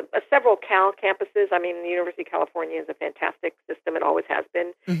several Cal campuses. I mean, the University of California is a fantastic system. It always has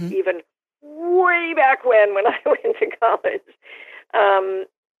been, even way back when I went to college.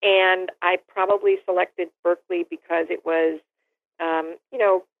 And I probably selected Berkeley because it was,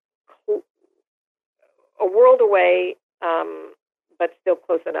 a world away, but still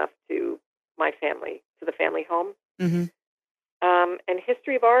close enough to my family, to the family home. And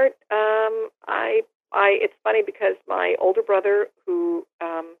history of art, it's funny because my older brother, who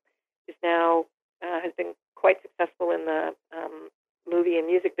is now has been quite successful in the movie and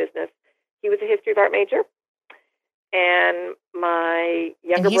music business, he was a history of art major. And my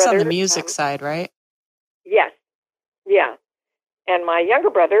younger and he's brother, on the music side, right? Yes, yeah. And my younger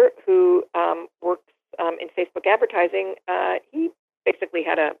brother, who works in Facebook advertising, he basically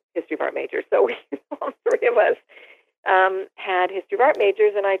had a history of art major. So all three of us had history of art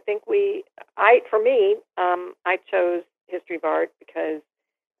majors, and I think I chose history of art because,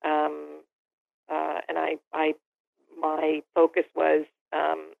 my focus was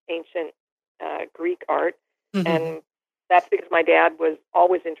ancient Greek art, and that's because my dad was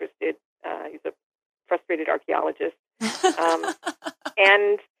always interested. He's a frustrated archaeologist,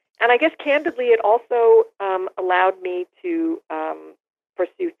 and I guess candidly, it also allowed me to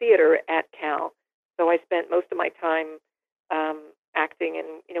pursue theater at Cal. So I spent most of my time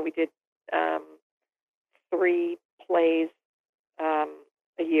acting, and we did 3 plays a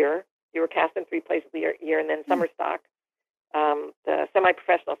year. You were cast in 3 plays a year, and then summer stock, the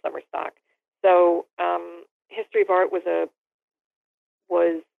semi-professional summer stock. So history of art was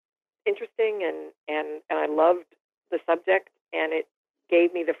interesting, and I loved the subject, and it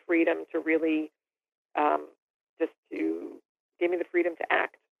gave me the freedom to really give me the freedom to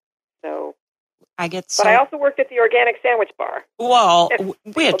act. So but I also worked at the organic sandwich bar. Well,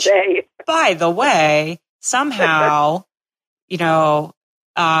 which, by the way, somehow,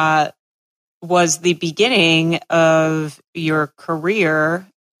 was the beginning of your career,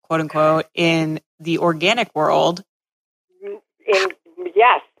 quote unquote, in the organic world.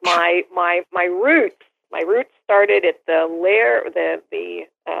 Yes, my roots started at the Lair. It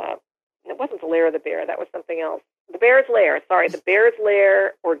wasn't the Lair of the Bear. That was something else. The Bear's Lair. Sorry, the Bear's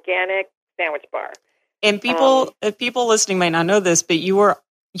Lair organic sandwich bar. And people listening might not know this, but you were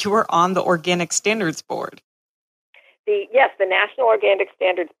on the Organic Standards Board. The National Organic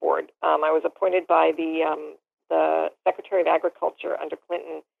Standards Board. I was appointed by the Secretary of Agriculture under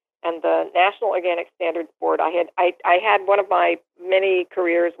Clinton, and the National Organic Standards Board. I had one of my many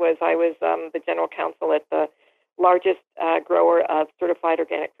careers was I was the general counsel at the largest grower of certified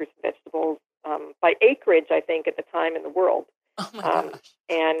organic fruits and vegetables by acreage, I think, at the time in the world. Oh my gosh!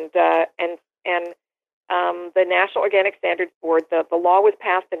 And the National Organic Standards Board, the law was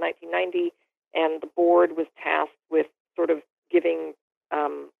passed in 1990, and the board was tasked with sort of giving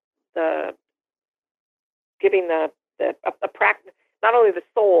not only the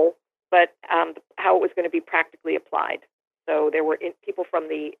soul, but how it was going to be practically applied. So there were people from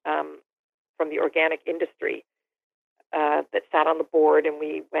the organic industry that sat on the board, and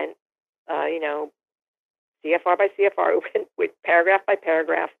we went, CFR by CFR, we went paragraph by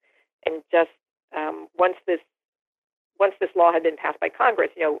paragraph, and just once this law had been passed by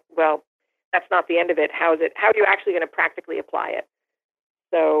Congress, well, that's not the end of it. How are you actually going to practically apply it?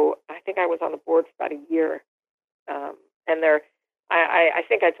 So I think I was on the board for about a year, and I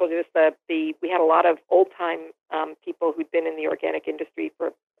think I told you this. We had a lot of old time people who'd been in the organic industry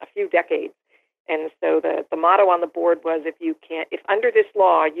for a few decades, and so the motto on the board was, if under this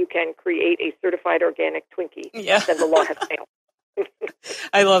law you can create a certified organic Twinkie, then the law has failed.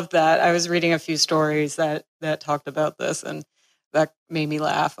 I love that. I was reading a few stories that talked about this, and that made me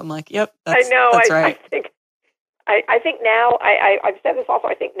laugh. I'm like, yep, that's right. I think now, I've said this also,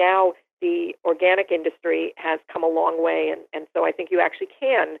 I think now the organic industry has come a long way, and so I think you actually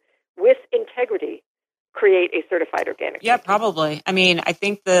can, with integrity, create a certified organic. Yeah, Twinkie. probably. I mean, I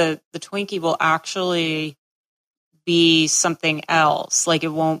think the Twinkie will actually be something else. Like,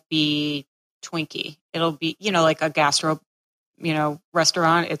 it won't be Twinkie. It'll be, like a gastro,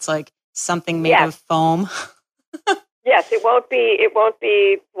 restaurant. It's like something made of foam. Yes, it won't be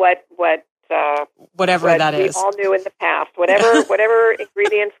whatever that is. We all knew in the past. Whatever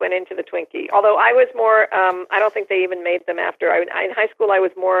ingredients went into the Twinkie. Although I was more, I don't think they even made them after. In high school,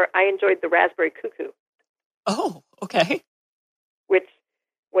 I enjoyed the raspberry cuckoo. Oh, okay. Which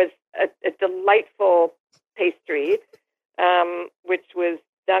was a delightful pastry, which was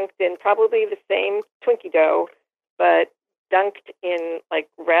dunked in probably the same Twinkie dough, but dunked in like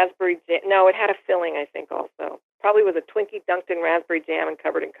raspberry jam. No, it had a filling, I think, also. Probably was a Twinkie dunked in raspberry jam and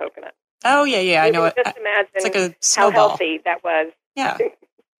covered in coconut. Oh, yeah. I know it. Just imagine it's like a how snowball. healthy that was. Yeah.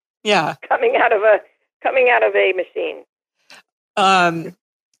 Yeah. coming out of a machine.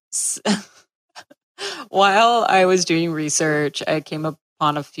 While I was doing research, I came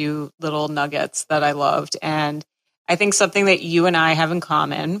upon a few little nuggets that I loved. And I think something that you and I have in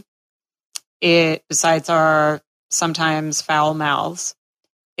common, besides our sometimes foul mouths,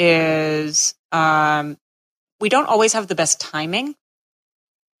 is we don't always have the best timing.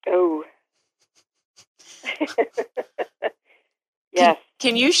 Oh. Yes.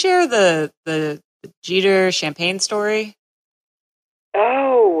 Can you share the Jeter champagne story?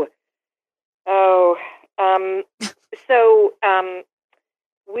 So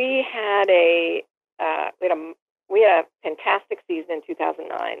we had a fantastic season in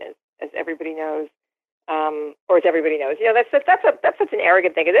 2009, as everybody knows, or as everybody knows. That's such an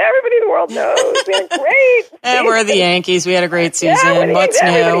arrogant thing. Everybody in the world knows we had a great. And we're the Yankees. We had a great season. Yeah, What's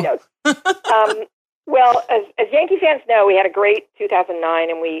new? Knows. Well, as Yankee fans know, we had a great 2009,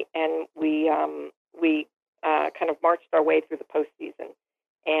 and we kind of marched our way through the postseason,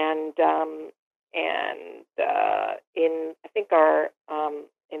 and in I think our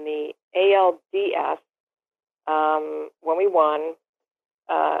in the ALDS when we won,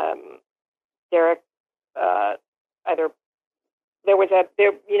 Derek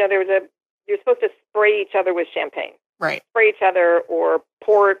you're supposed to spray each other with champagne, right? Spray each other or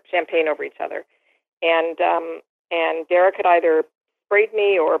pour champagne over each other. And Derek had either sprayed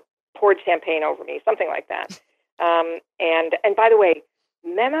me or poured champagne over me, something like that. And by the way,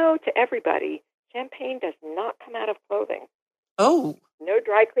 memo to everybody: champagne does not come out of clothing. Oh, no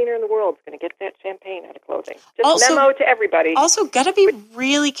dry cleaner in the world is going to get that champagne out of clothing. Just memo to everybody. Also, got to be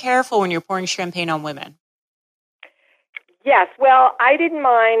really careful when you're pouring champagne on women. Yes, well, I didn't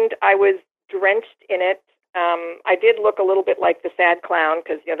mind. I was drenched in it. I did look a little bit like the sad clown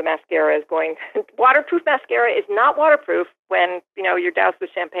because, the mascara is going... waterproof mascara is not waterproof when, you're doused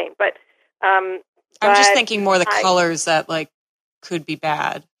with champagne. But I'm just thinking more the colors that, could be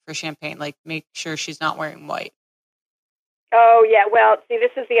bad for champagne. Make sure she's not wearing white. Oh, yeah. Well, see,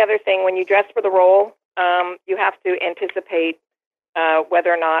 this is the other thing. When you dress for the role, you have to anticipate whether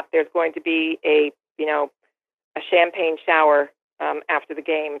or not there's going to be a champagne shower after the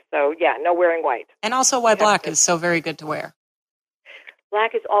game. So, yeah, no wearing white. And also why black is so very good to wear.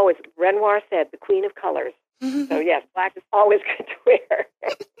 Black is always, Renoir said, the queen of colors. So, yes, black is always good to wear.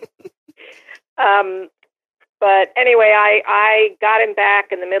 But anyway, I got him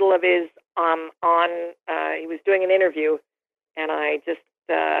back in the middle of his, he was doing an interview, and I just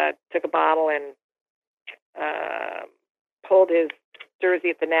took a bottle and pulled his jersey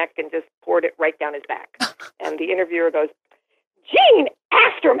at the neck and just poured it right down his back. And the interviewer goes, Gene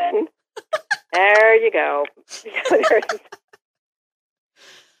Asterman! There you go. There's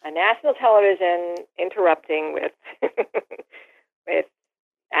a national television interrupting with with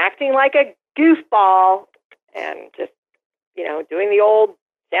acting like a goofball and just, doing the old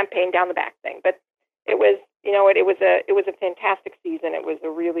champagne down the back thing. But it was, it was a fantastic season. It was a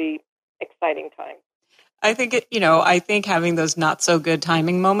really exciting time. I think I think having those not so good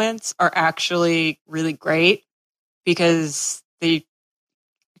timing moments are actually really great because they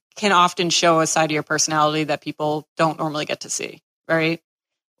can often show a side of your personality that people don't normally get to see, right?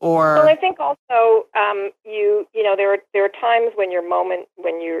 Well, I think also there are times when your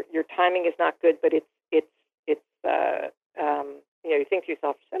timing is not good, but you think to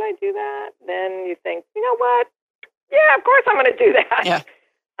yourself, should I do that? Then you think, you know what? Yeah, of course I'm going to do that. Yeah.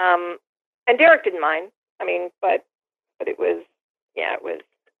 And Derek didn't mind. I mean, but it was, it was.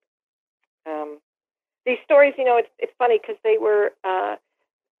 These stories, it's funny because they were.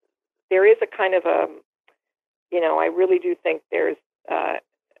 There is a kind of a, I really do think there's a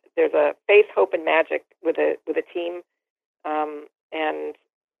faith, hope, and magic with a team, and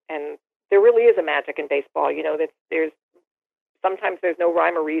there really is a magic in baseball. That sometimes there's no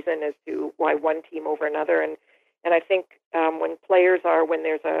rhyme or reason as to why one team over another, and I think when players are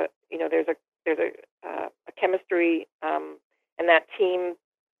there's a chemistry, and that team,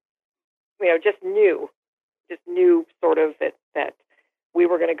 just knew sort of that we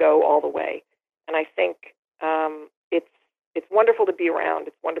were going to go all the way, and I think it's wonderful to be around.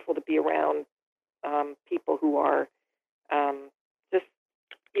 It's wonderful to be around people who are just,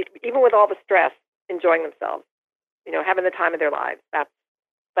 even with all the stress, enjoying themselves, having the time of their lives. That's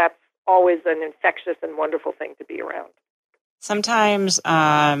always an infectious and wonderful thing to be around. Sometimes,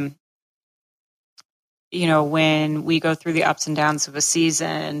 when we go through the ups and downs of a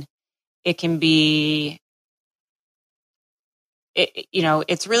season, it can be,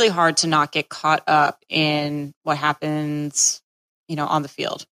 it's really hard to not get caught up in what happens, on the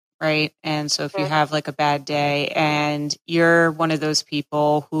field, right? And so if you have like a bad day and you're one of those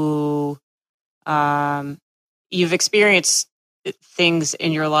people who you've experienced things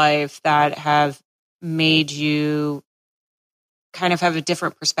in your life that have made you kind of have a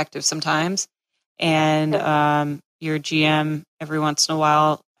different perspective sometimes. And your GM every once in a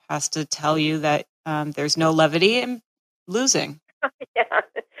while has to tell you that there's no levity in losing. Yeah.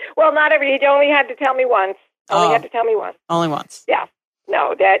 Well, not every. He only had to tell me once. Had to tell me once. Only once. Yeah.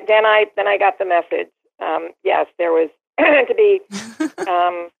 No. Then I got the message. Yes, there was to be.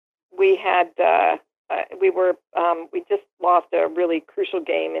 We had. We just lost a really crucial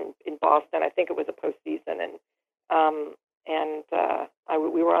game in Boston. I think it was a postseason, and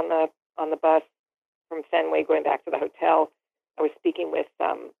we were on the bus from Fenway going back to the hotel. I was speaking with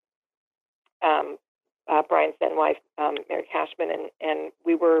Brian's then wife, Mary Cashman, and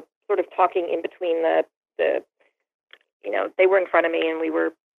we were sort of talking in between the they were in front of me, and we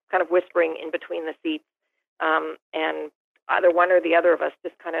were kind of whispering in between the seats, and either one or the other of us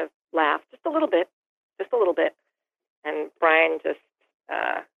just kind of laughed just a little bit, and Brian just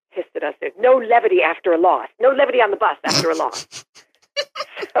hissed at us, "There's no levity after a loss, no levity on the bus after a loss."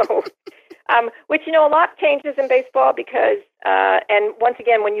 So, which a lot changes in baseball because, and once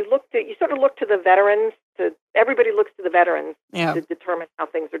again, when you sort of look to the veterans. Everybody looks to the veterans to determine how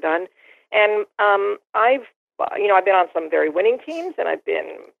things are done. And I've been on some very winning teams, and I've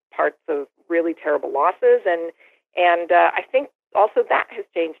been parts of really terrible losses, and I think also that has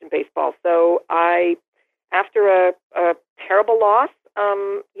changed in baseball. So after a terrible loss,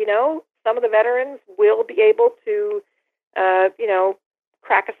 some of the veterans will be able to,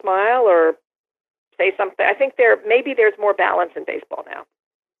 crack a smile or say something. I think there's more balance in baseball now.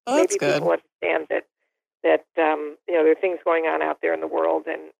 Oh, that's good. People understand that there are things going on out there in the world,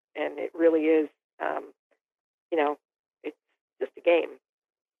 and it really is, it's just a game.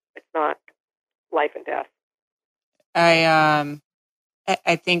 It's not life and death. I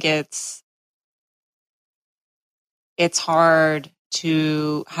think it's hard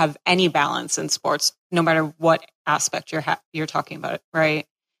to have any balance in sports, no matter what aspect you're talking about, right?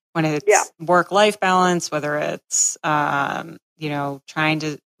 When it's work-life balance, whether it's trying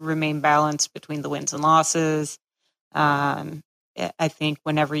to remain balanced between the wins and losses. I think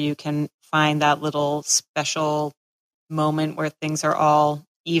whenever you can find that little special moment where things are all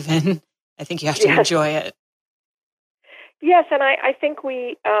even, I think you have to enjoy it. Yes, and I think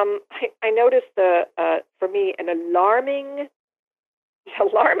I noticed for me an alarming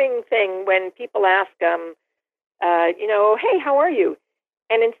thing when people ask hey, how are you?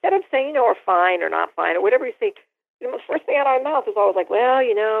 And instead of saying or fine or not fine or whatever you say, the first thing out of my mouth is always like, well,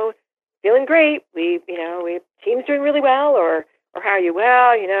 feeling great. We team's doing really well, or how are you?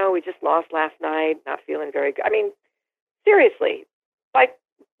 Well, we just lost last night, not feeling very good. I mean, seriously, like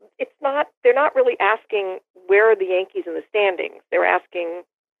they're not really asking where are the Yankees in the standings. They're asking,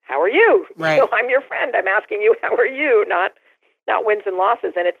 how are you? Right. I'm your friend. I'm asking you, how are you? Not wins and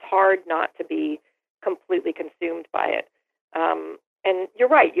losses. And it's hard not to be completely consumed by it. And you're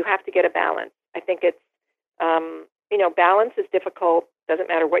right. You have to get a balance. I think it's, balance is difficult. Doesn't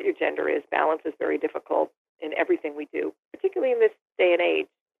matter what your gender is. Balance is very difficult in everything we do, particularly in this day and age.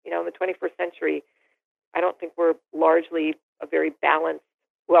 In the 21st century, I don't think we're largely a very balanced.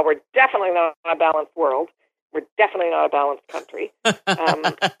 Well, we're definitely not a balanced world. We're definitely not a balanced country.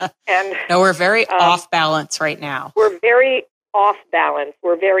 And no, we're very off balance right now. We're very off balance.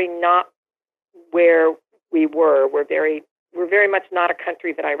 We're very not where we were. We're very much not a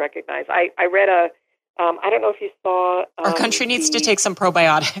country that I recognize. I read I don't know if you saw. Our country needs to take some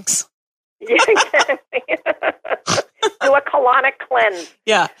probiotics. Yeah, exactly. Do a colonic cleanse.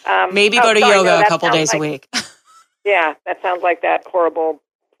 Yeah, maybe go to yoga a couple days a week. Yeah, that sounds like that horrible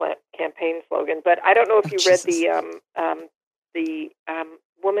campaign slogan. But I don't know if you read the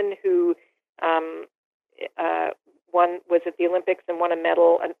woman who was at the Olympics and won a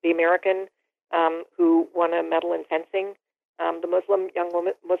medal, the American who won a medal in fencing, the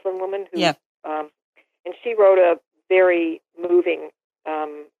Muslim woman who, and she wrote a very moving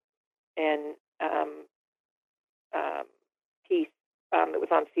piece that was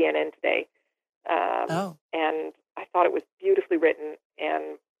on CNN today, and I thought it was beautifully written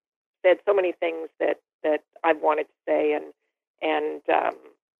and said so many things that I've wanted to say, and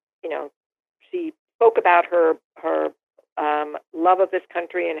she spoke about her love of this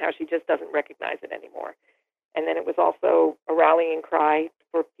country and how she just doesn't recognize it anymore. And then it was also a rallying cry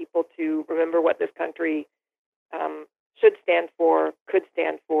for people to remember what this country should stand for, could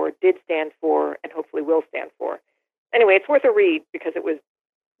stand for, did stand for, and hopefully will stand for. Anyway, it's worth a read because it was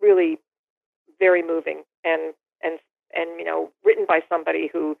really very moving and written by somebody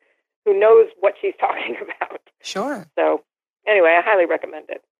who who knows what she's talking about. Sure. So anyway, I highly recommend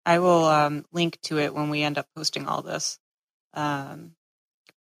it. I will link to it when we end up posting all this. And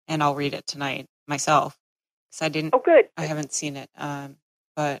I'll read it tonight myself. Because I didn't. Oh, good. I haven't seen it.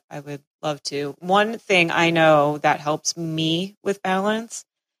 But I would love to. One thing I know that helps me with balance,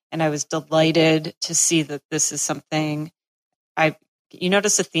 and I was delighted to see that this is something you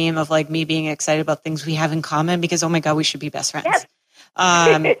notice a theme of like me being excited about things we have in common because, oh my God, we should be best friends. Yes.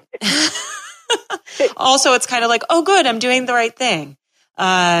 Also, it's kind of like, oh, good, I'm doing the right thing.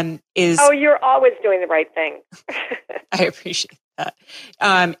 You're always doing the right thing. I appreciate that.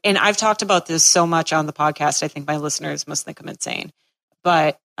 And I've talked about this so much on the podcast. I think my listeners must think I'm insane,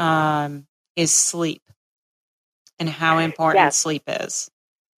 but is sleep and how important sleep is.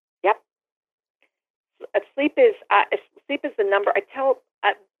 Yep. Sleep is the number. I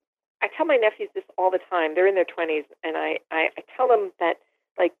tell my nephews this all the time. They're in their 20s, and I tell them that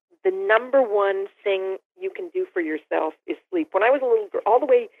like the number one thing you can do for yourself is sleep. When I was a little girl, all the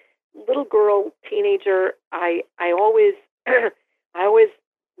way little girl, teenager, I always I always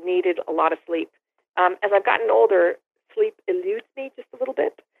needed a lot of sleep. As I've gotten older, sleep eludes me just a little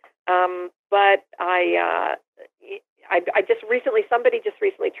bit. But I just recently, somebody just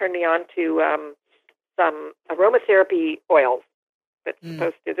recently turned me on to some aromatherapy oils that's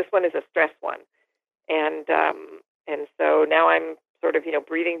supposed to. This one is a stress one, and so now I'm sort of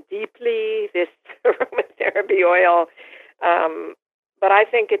breathing deeply this aromatherapy oil. But I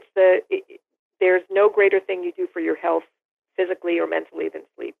think there's no greater thing you do for your health, physically or mentally, than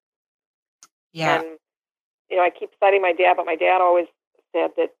sleep. Yeah. And I keep citing my dad, but my dad always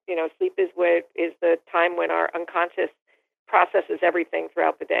said that sleep is the time when our unconscious processes everything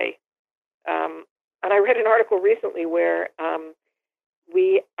throughout the day. And I read an article recently where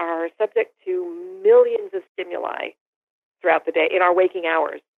we are subject to millions of stimuli throughout the day in our waking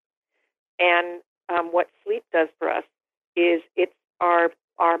hours. And what sleep does for us is it's our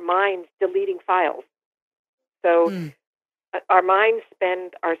minds deleting files. So our minds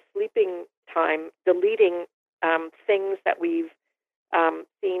spend our sleeping time deleting things that we've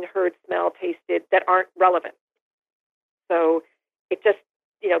seen, heard, smelled, tasted that aren't relevant. So it just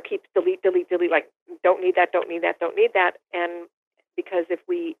keeps delete, like don't need that. And because if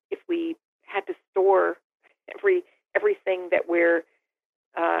we had to store everything that we're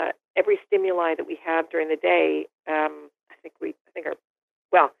every stimuli that we have during the day,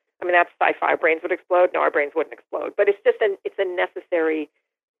 that's sci-fi. Our brains would explode. No, our brains wouldn't explode. But it's a necessary.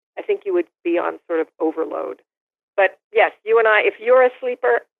 I think you would be on sort of overload. But yes, you and I, if you're a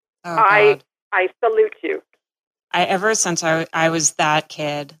sleeper, I salute you. Ever since I was that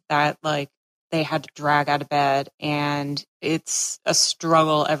kid that like they had to drag out of bed, and it's a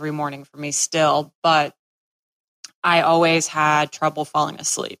struggle every morning for me still, but I always had trouble falling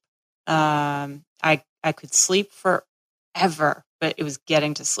asleep. I could sleep forever, but it was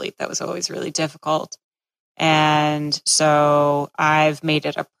getting to sleep that was always really difficult. And so I've made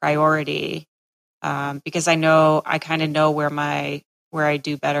it a priority because I kind of know where I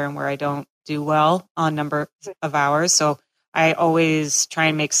do better and where I don't do well on number of hours. So I always try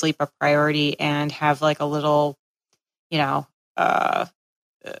and make sleep a priority and have like a little,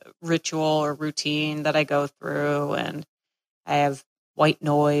 ritual or routine that I go through. And I have white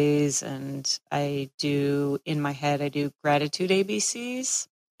noise, and I do in my head, I do gratitude ABCs.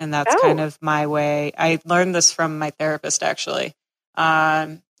 And that's kind of my way. I learned this from my therapist, actually,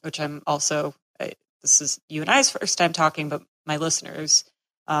 which I'm also, this is you and I's first time talking, but my listeners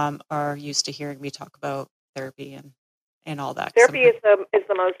are used to hearing me talk about therapy and all that. Therapy is the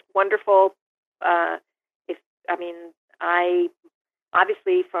most wonderful. I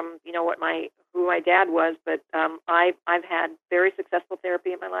obviously from who my dad was, but I've had very successful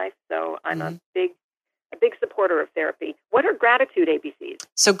therapy in my life, so I'm a big supporter of therapy. What are gratitude ABCs?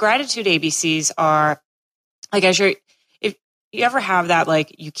 So gratitude ABCs are like, if you ever have that,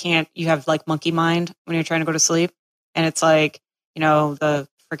 like you have like monkey mind when you're trying to go to sleep, and it's like the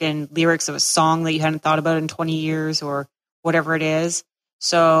freaking lyrics of a song that you hadn't thought about in 20 years or whatever it is.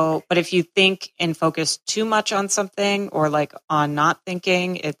 So, but if you think and focus too much on something or like on not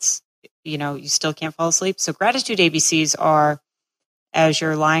thinking, it's, you still can't fall asleep. So gratitude ABCs are as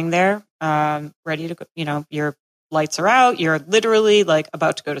you're lying there, ready to go, your lights are out. You're literally like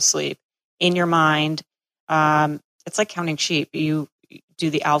about to go to sleep in your mind. It's like counting sheep. You do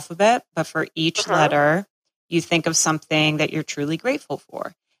the alphabet, but for each letter, you think of something that you're truly grateful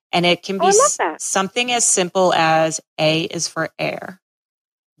for. And it can be something as simple as A is for air.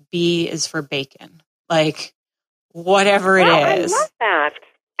 B is for bacon, like whatever it is. I love that.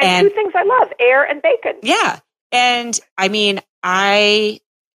 And two things I love, air and bacon. Yeah. And I mean,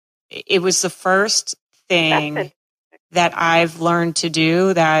 it was the first thing that I've learned to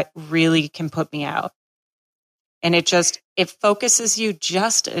do that really can put me out. And it focuses you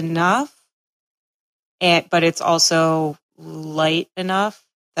just enough, but it's also light enough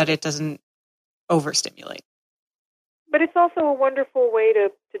that it doesn't overstimulate. But it's also a wonderful way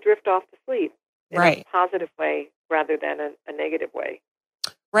to drift off to sleep in Right. a positive way rather than a negative way.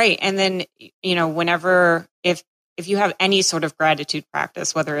 Right. And then, whenever, if you have any sort of gratitude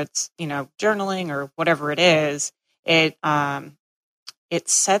practice, whether it's, journaling or whatever it is, it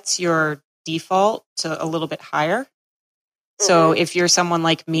sets your default to a little bit higher. So if you're someone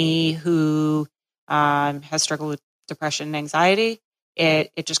like me who has struggled with depression and anxiety,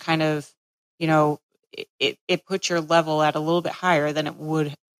 it just kind of, it puts your level at a little bit higher than it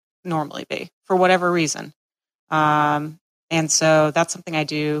would normally be for whatever reason. And so that's something I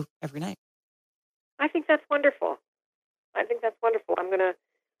do every night. I think that's wonderful. I'm gonna.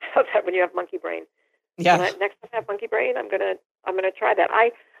 How's that when you have monkey brain? Yeah. Next time I have monkey brain, I'm gonna try that.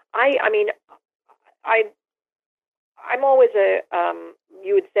 I'm always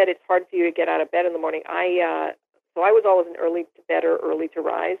you had said it's hard for you to get out of bed in the morning. So I was always an early to bed or early to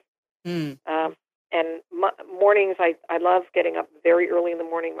rise. And mornings, I love getting up very early in the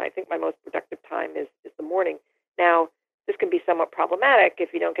morning. I think my most productive time is the morning. Now, this can be somewhat problematic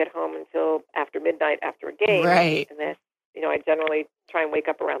if you don't get home until after midnight after a game. Right. And then, I generally try and wake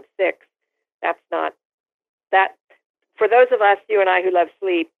up around 6. That's not that for those of us, you and I, who love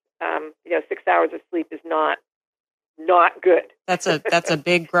sleep. 6 hours of sleep is not good. That's a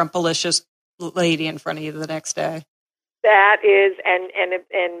big grumpalicious lady in front of you the next day. That is, and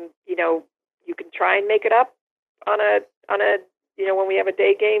you can try and make it up on a when we have a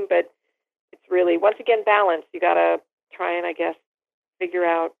day game, but it's really, once again, balance. You got to try and, I guess, figure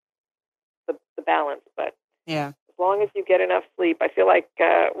out the balance. But yeah, as long as you get enough sleep, I feel like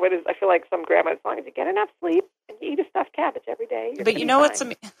some grandma, as long as you get enough sleep and you eat a stuffed cabbage every day. But you know what's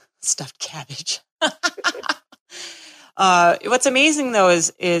stuffed cabbage. What's amazing though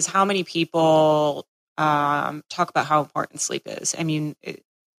is how many people talk about how important sleep is. I mean,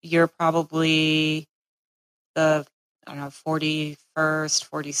 you're probably the 41st,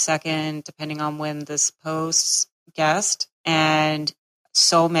 42nd, depending on when this posts, guest, and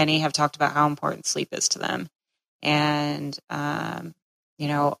so many have talked about how important sleep is to them. And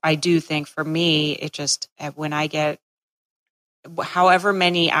I do think for me, it just, when I get however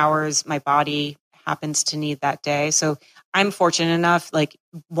many hours my body happens to need that day. So I'm fortunate enough, like,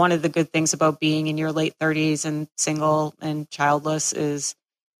 one of the good things about being in your late 30s and single and childless is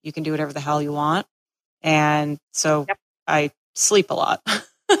you can do whatever the hell you want. And so I sleep a lot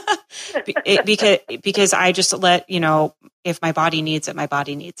because I just let, if my body needs it, my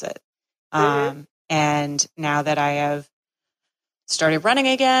body needs it. And now that I have started running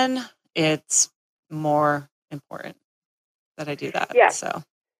again, it's more important that I do that. Yeah. So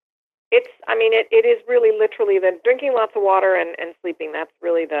it is really literally the drinking lots of water and sleeping. That's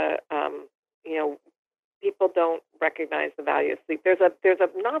really the, people don't recognize the value of sleep. There's a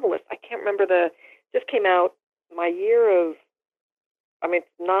novelist, I can't remember just came out, it's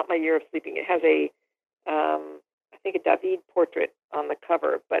not My Year of Sleeping. It has I think a David portrait on the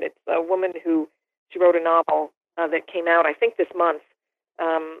cover, but it's a woman she wrote a novel that came out, I think, this month,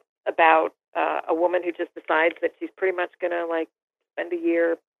 about a woman who just decides that she's pretty much going to spend a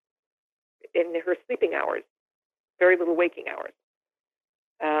year in her sleeping hours, very little waking hours.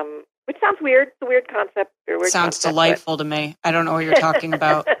 Which sounds weird. It's a weird concept. Sounds delightful to me. I don't know what you're talking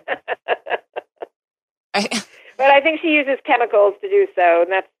about. But I think she uses chemicals to do so,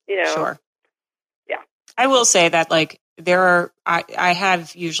 and that's, Sure. Yeah. I will say that, I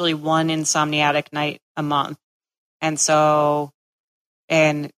have usually one insomniatic night a month. And so,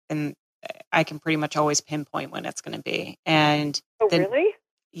 and I can pretty much always pinpoint when it's going to be. And really?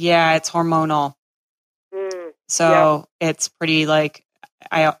 Yeah, it's hormonal. So it's pretty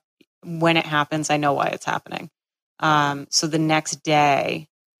when it happens, I know why it's happening. So the next day,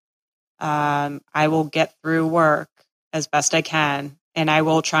 I will get through work as best I can, and I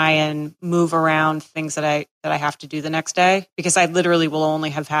will try and move around things that I have to do the next day, because I literally will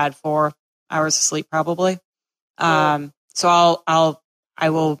only have had 4 hours of sleep probably. So I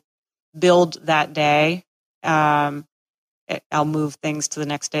will build that day. I'll move things to the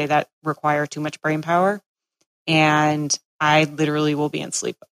next day that require too much brain power, and I literally will be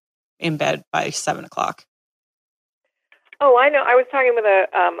in bed by 7:00. Oh, I know. I was talking with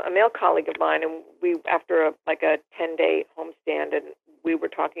a male colleague of mine, and we, after a 10-day homestand, and we were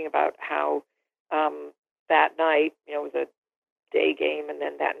talking about how that night, it was a day game, and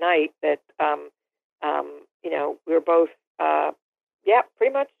then that night that we were both,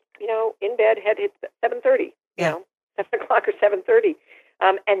 pretty much in bed, head hits 7:30, Yeah. 7 o'clock or 7:30,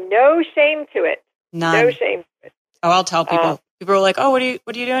 and no shame to it. None. No shame to it. Oh, I'll tell people. People are like, "Oh, what are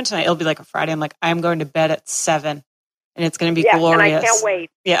you doing tonight?" It'll be like a Friday. I'm like, "I'm going to bed at 7, and it's going to be glorious." And I can't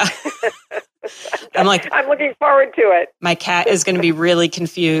wait. Yeah. I'm like, I'm looking forward to it. My cat is going to be really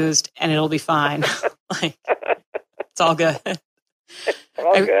confused, and it'll be fine. Like, it's all good.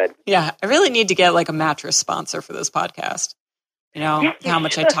 All good. Yeah, I really need to get like a mattress sponsor for this podcast. Yes, how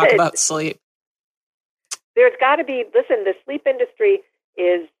much I talk about sleep. There's got to be. Listen, the sleep industry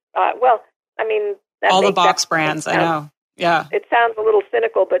is all the box brands. I know. Yeah, it sounds a little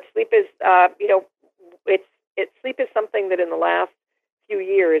cynical, but sleep is, sleep is something that in the last few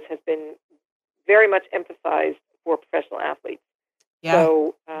years has been very much emphasized for professional athletes. Yeah.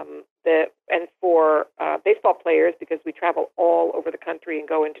 So and for baseball players, because we travel all over the country and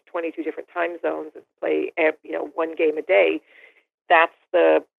go into 22 different time zones and play one game a day. That's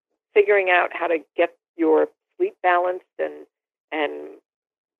the figuring out how to get your sleep balanced and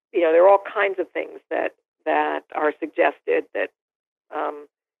there are all kinds of things that are suggested that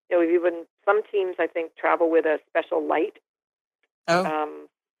even some teams I think travel with a special light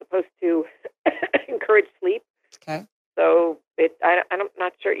supposed to encourage sleep. Okay. So I'm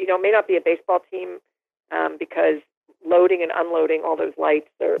not sure. It may not be a baseball team because loading and unloading all those lights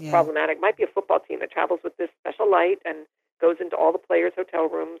are problematic. Might be a football team that travels with this special light and goes into all the players' hotel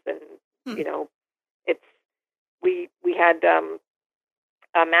rooms, and it's we had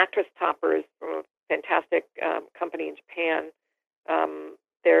mattress toppers from a fantastic company in Japan.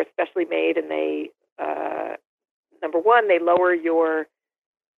 They're specially made, and they number one, they lower your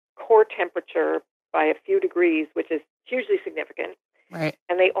core temperature by a few degrees, which is hugely significant. Right.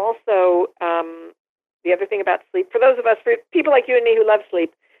 And they also, the other thing about sleep, for people like you and me who love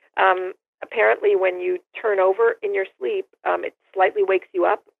sleep, apparently when you turn over in your sleep, it slightly wakes you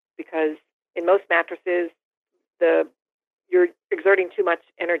up because in most mattresses, you're exerting too much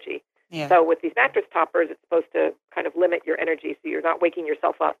energy. Yeah. So with these mattress toppers, it's supposed to kind of limit your energy so you're not waking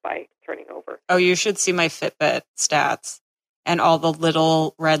yourself up by turning over. Oh, you should see my Fitbit stats and all the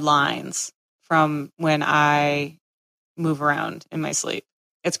little red lines from when I move around in my sleep.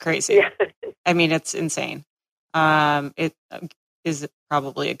 It's crazy. Yeah. I mean, it's insane. It is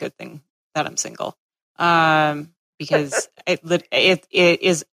probably a good thing that I'm single. Because it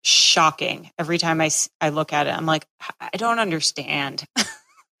is shocking. Every time I look at it, I'm like, I don't understand.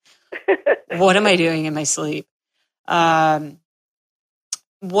 What am I doing in my sleep? What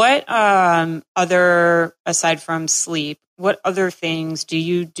other, aside from sleep, what other things do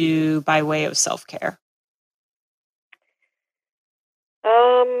you do by way of self-care?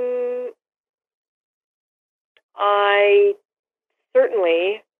 I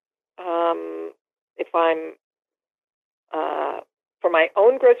certainly, if I'm for my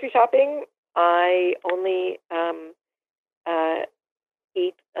own grocery shopping, I only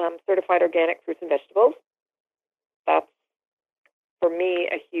eat certified organic fruits and vegetables. That's, for me,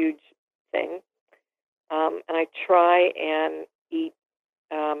 a huge thing. And I try and eat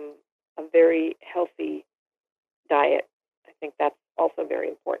a very healthy diet. I think that's also very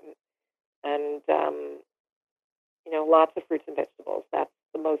important. And, lots of fruits and vegetables. That's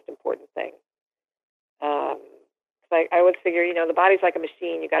the most important thing. I always figure, the body's like a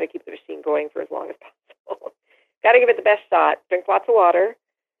machine. You got to keep the machine going for as long as possible. Got to give it the best shot. Drink lots of water,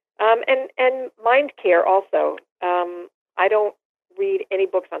 and mind care also. I don't read any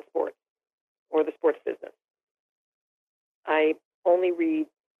books on sports or the sports business. I only read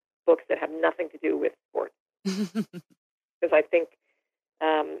books that have nothing to do with sports because I think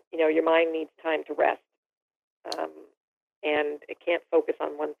your mind needs time to rest, and it can't focus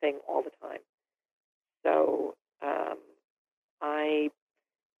on one thing all the time. So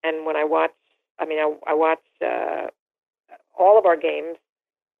when I watch, I watch all of our games.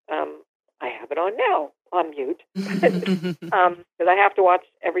 I have it on now on mute because I have to watch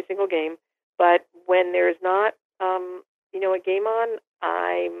every single game. But when there's not, a game on,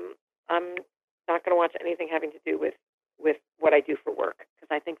 I'm not going to watch anything having to do with what I do for work, because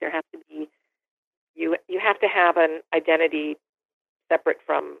I think there has to be you have to have an identity separate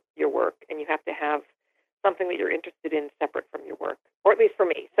from your work, and you have to have something that you're interested in separate from your work, or at least for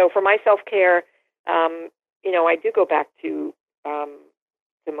me. So for my self-care, I do go back to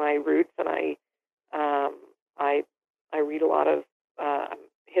my roots, and I read a lot of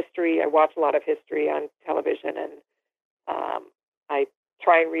history. I watch a lot of history on television, and I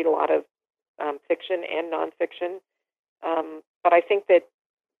try and read a lot of fiction and nonfiction. But I think that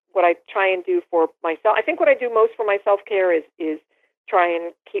what I try and do for myself, I think what I do most for my self-care is try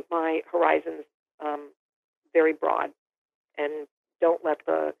and keep my horizons very broad, and don't let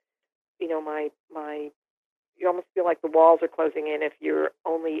the my you almost feel like the walls are closing in if you're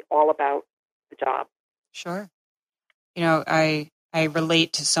only all about the job. Sure. I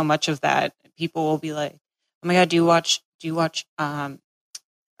relate to so much of that. People will be like, "Oh my God, do you watch are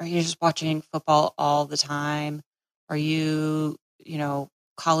you just watching football all the time? Are you,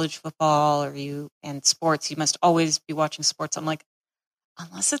 college football? Are you and sports? You must always be watching sports." I'm like,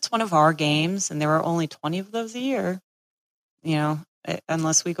 unless it's one of our games and there are only 20 of those a year,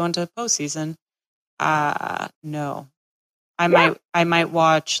 unless we go into postseason. No. Yeah. I might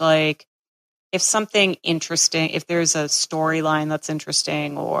watch, like, if something interesting, if there's a storyline that's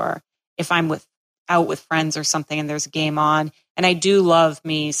interesting, or if I'm out with friends or something and there's a game on, and I do love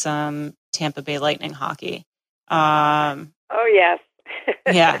me some Tampa Bay Lightning hockey. Oh yes.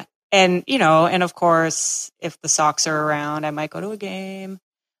 Yeah. And of course, if the Sox are around, I might go to a game.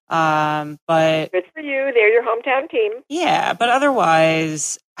 But Good for you. They're your hometown team. yeah, but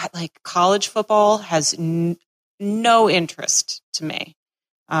otherwise, like, college football has no interest to me.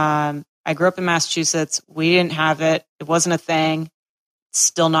 I grew up in Massachusetts. We didn't have it. It wasn't a thing. It's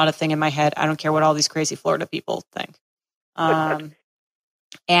still not a thing in my head. I don't care what all these crazy Florida people think. And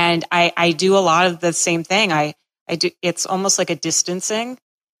I do a lot of the same thing. I do. It's almost like a distancing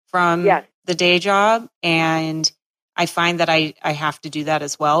from Yes. the day job, and I find that I have to do that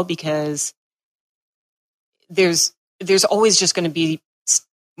as well, because there's always just going to be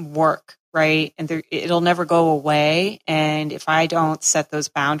work, right? And it'll never go away. And if I don't set those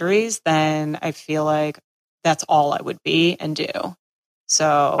boundaries, then I feel like that's all I would be and do.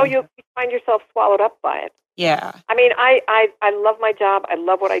 So, you find yourself swallowed up by it. yeah. I mean, I love my job. I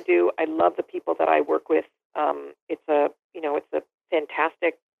love what I do. I love the people that I work with. It's a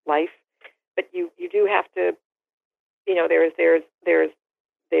fantastic life, but you do have to,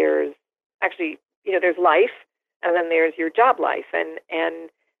 there's actually, there's life, and then there's your job life. And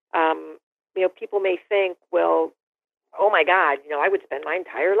people may think, well, oh my God, I would spend my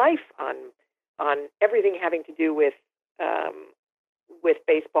entire life on everything having to do with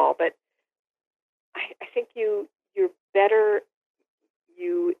baseball. But I think you're better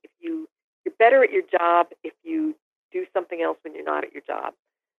you're better at your job if you do something else when you're not at your job.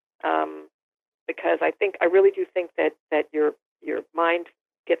 Because I really do think that your mind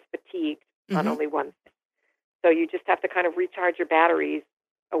gets fatigued on only one thing. So you just have to kind of recharge your batteries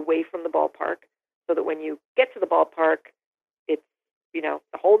away from the ballpark, so that when you get to the ballpark, it's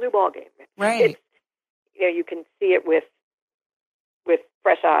a whole new ball game. Right. You can see it with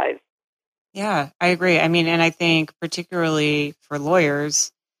fresh eyes. Yeah, I agree. I mean, and I think particularly for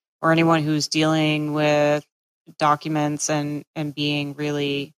lawyers or anyone who's dealing with documents and being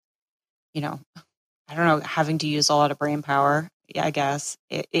really, I don't know, having to use a lot of brain power, yeah, I guess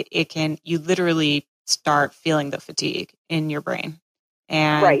it can, you literally start feeling the fatigue in your brain,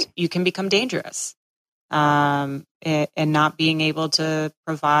 and Right. you can become dangerous, and not being able to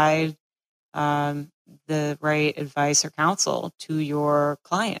provide the right advice or counsel to your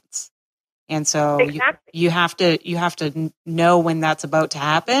clients. And so Exactly. you have to know when that's about to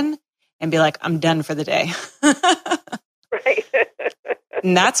happen and be like, I'm done for the day. Right.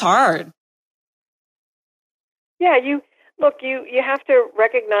 And that's hard. Yeah, you have to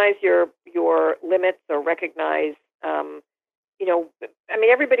recognize your limits, or recognize,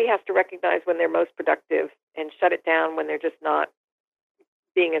 everybody has to recognize when they're most productive and shut it down when they're just not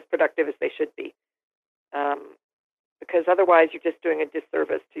being as productive as they should be. Because otherwise you're just doing a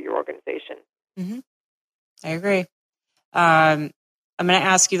disservice to your organization. Mm-hmm. I agree. I'm going to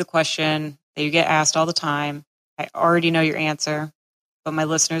ask you the question that you get asked all the time. I already know your answer, but my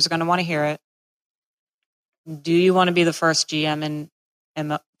listeners are going to want to hear it. Do you want to be the first GM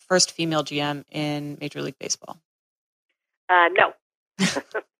and the first female GM in Major League Baseball? No.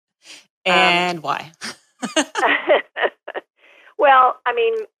 And why? Well,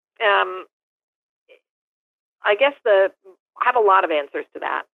 I guess I have a lot of answers to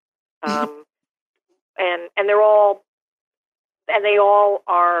that, and they all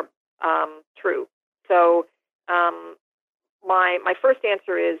are true. So, my first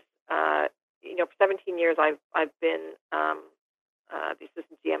answer is, for 17 years I've been the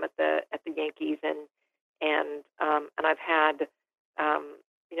assistant GM at the Yankees, and I've had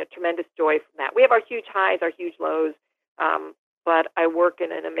tremendous joy from that. We have our huge highs, our huge lows, but I work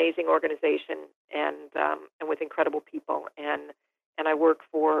in an amazing organization and with incredible people, and I work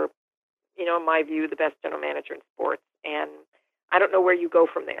for, in my view, the best general manager in sports, and I don't know where you go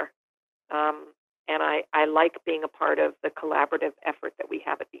from there. And I like being a part of the collaborative effort that we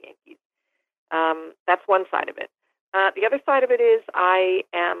have at the Yankees. That's one side of it. The other side of it is I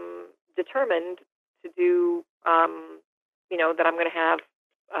am determined to do, that I'm going to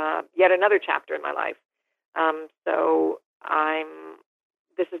have yet another chapter in my life. So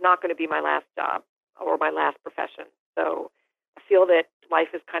this is not going to be my last job or my last profession. So I feel that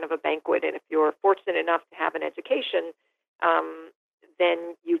life is kind of a banquet, and if you're fortunate enough to have an education,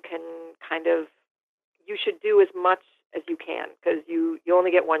 then you should do as much as you can, because you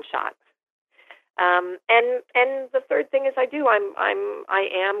only get one shot. And the third thing is I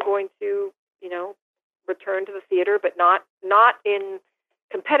am going to, return to the theater, but not in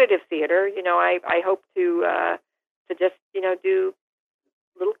competitive theater. I hope to just, do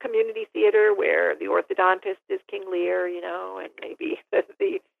little community theater where the orthodontist is King Lear, and maybe the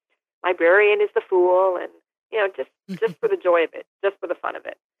librarian is the fool, and, just for the joy of it, just for the fun of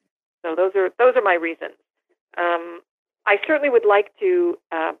it. So those are my reasons. I certainly would like to,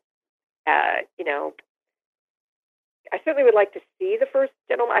 I certainly would like to see the first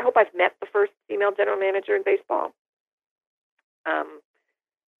general. I hope I've met the first female general manager in baseball. I'm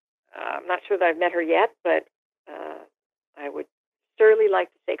not sure that I've met her yet, but I would certainly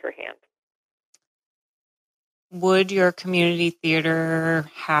like to shake her hand. Would your community theater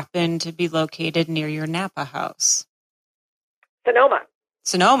happen to be located near your Napa house?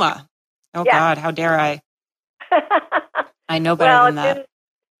 Sonoma. Oh, yeah. God, how dare I? I know better than that.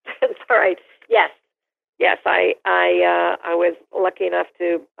 It's all right. Yes. I was lucky enough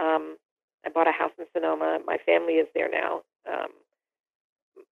to. I bought a house in Sonoma. My family is there now.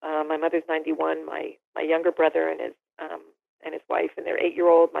 My mother's 91. My younger brother and his wife and their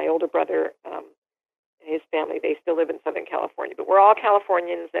 8-year-old. My older brother and his family. They still live in Southern California. But we're all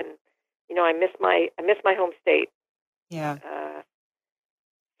Californians, and I miss my home state. Yeah.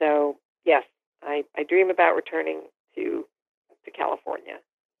 So yes, I dream about returning to California.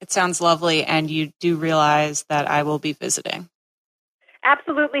 It sounds lovely, and you do realize that I will be visiting.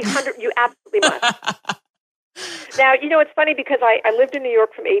 Absolutely, you absolutely must. Now, it's funny because I lived in New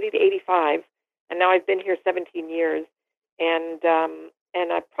York from 80 to 85, and now I've been here 17 years, and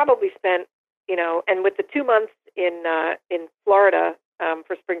I probably spent, and with the 2 months in Florida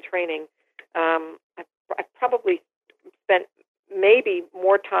for spring training, I probably spent maybe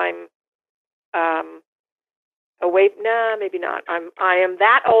more time away. Nah, maybe not. I am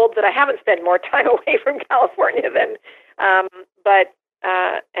that old that I haven't spent more time away from California than,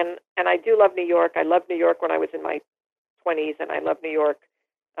 and I do love New York. I loved New York when I was in my 20s, and I love New York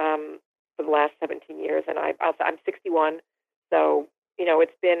for the last 17 years. And I'm 61, so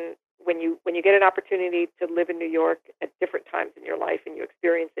it's been when you get an opportunity to live in New York at different times in your life and you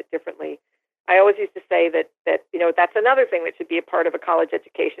experience it differently. I always used to say that that's another thing that should be a part of a college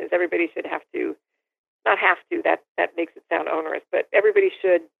education, is everybody should have to. Not have to, that makes it sound onerous, but everybody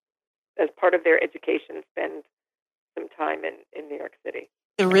should, as part of their education, spend some time in New York City.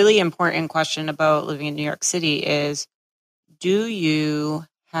 The really important question about living in New York City is, do you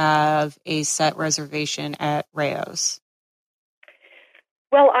have a set reservation at Rao's?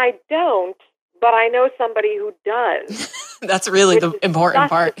 Well, I don't, but I know somebody who does. That's really the important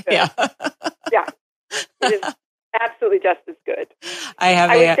part. Yeah. Yeah. It is absolutely just as good. I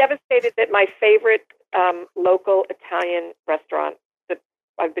was devastated that my favorite local Italian restaurant that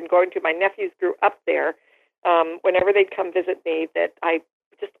I've been going to, my nephews grew up there. Whenever they'd come visit me, that I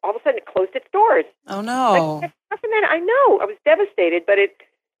just all of a sudden it closed its doors. Oh no! I know. I was devastated, but it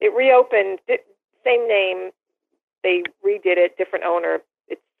reopened. Same name. They redid it. Different owner.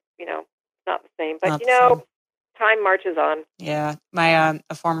 It's not the same. But time marches on. Yeah, my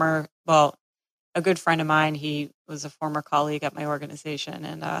a good friend of mine. He was a former colleague at my organization,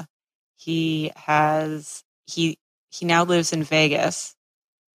 and he now lives in Vegas,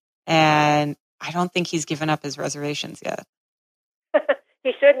 and I don't think he's given up his reservations yet.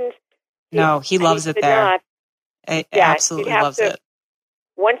 He shouldn't. No, he loves it there. He absolutely loves it.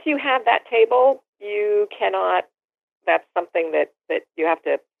 Once you have that table, you cannot. That's something that you have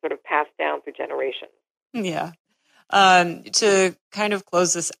to sort of pass down through generations. Yeah. To kind of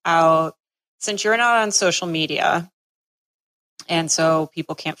close this out, since you're not on social media, and so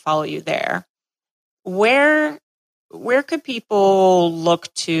people can't follow you there, where could people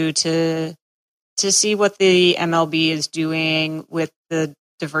look to see what the MLB is doing with the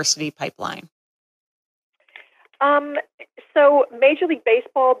diversity pipeline? So Major League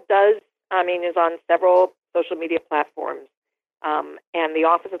Baseball is on several social media platforms, and the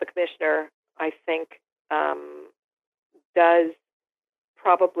Office of the Commissioner, I think, does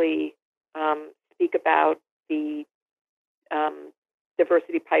probably speak about the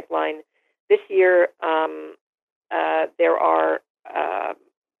diversity pipeline. This year, there are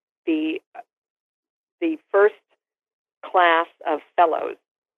the first class of fellows.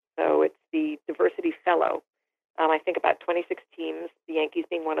 So it's the diversity fellow. I think about 26 teams, the Yankees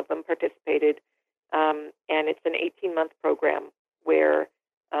being one of them, participated. And it's an 18-month program where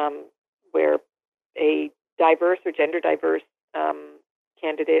a diverse or gender diverse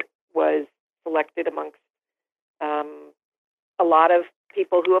candidate was selected amongst a lot of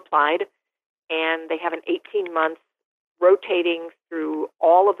people who applied, and they have an 18-month rotating through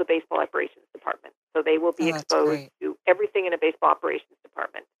all of the baseball operations department. So they will be exposed to everything in a baseball operations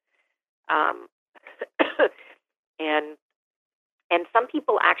department. And some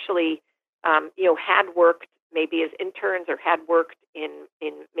people actually, had worked maybe as interns or had worked in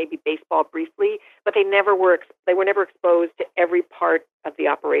maybe baseball briefly, but they were never exposed to every part of the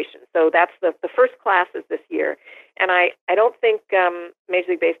operation. So that's the first class is this year. And I don't think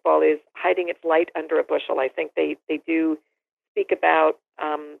Major League Baseball is hiding its light under a bushel. I think they do speak about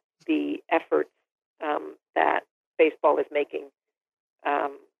the efforts that baseball is making.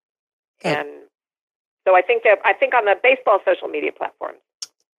 And so I think on the baseball social media platforms.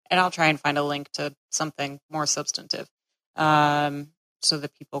 And I'll try and find a link to something more substantive so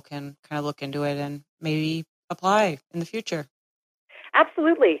that people can kind of look into it and maybe apply in the future.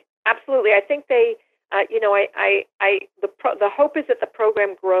 Absolutely. I think they, the hope is that the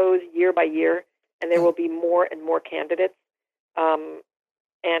program grows year by year, and there will be more and more candidates.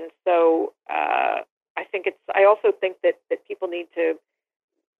 And so I also think that people need to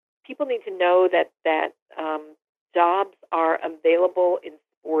know that jobs are available in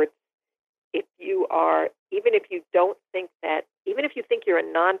sports even if you think you're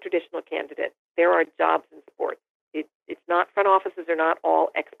a non-traditional candidate, there are jobs in sports. It's not, front offices are not all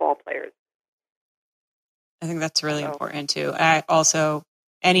ex-ball players. I think that's really important too. I also,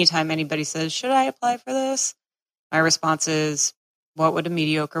 anytime anybody says, should I apply for this? My response is, what would a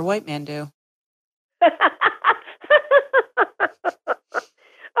mediocre white man do?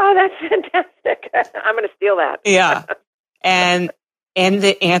 Oh, that's fantastic. I'm going to steal that. Yeah. And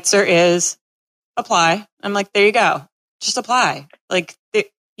the answer is apply. I'm like, there you go. Just apply. Like,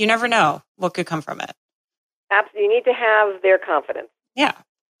 you never know what could come from it. Absolutely. You need to have their confidence. Yeah.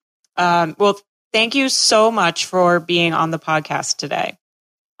 Well, thank you so much for being on the podcast today.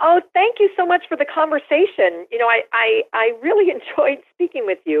 Oh, thank you so much for the conversation. I really enjoyed speaking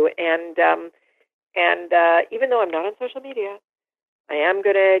with you. And even though I'm not on social media, I am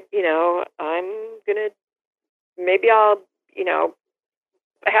going to, maybe I'll,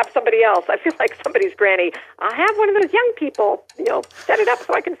 have somebody else. I feel like somebody's granny. I'll have one of those young people, set it up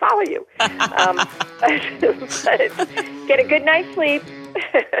so I can follow you. But get a good night's sleep.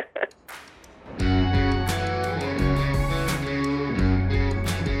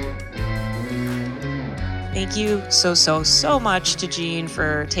 Thank you so much to Jean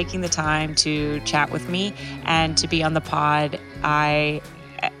for taking the time to chat with me and to be on the pod. I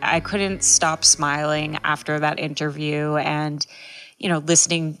couldn't stop smiling after that interview, and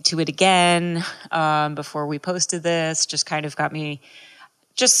listening to it again before we posted this just kind of got me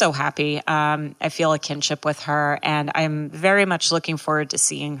just so happy. I feel a kinship with her, and I'm very much looking forward to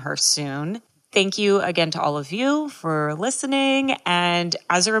seeing her soon. Thank you again to all of you for listening. And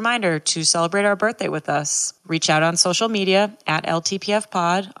as a reminder, to celebrate our birthday with us, reach out on social media at LTPF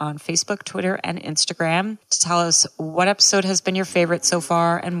Pod on Facebook, Twitter, and Instagram to tell us what episode has been your favorite so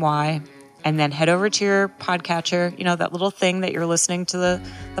far and why. And then head over to your podcatcher, that little thing that you're listening to the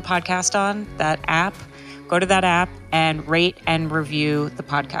podcast on, that app. Go to that app and rate and review the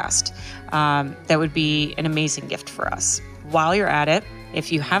podcast. That would be an amazing gift for us. While you're at it,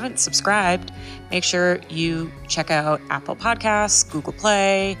 if you haven't subscribed, make sure you check out Apple Podcasts, Google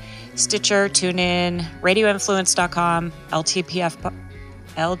Play, Stitcher, TuneIn, RadioInfluence.com,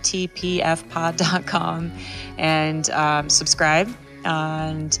 LTPFpod.com, and subscribe.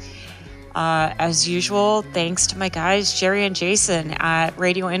 And as usual, thanks to my guys, Jerry and Jason at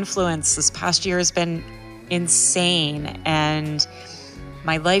Radio Influence. This past year has been insane, and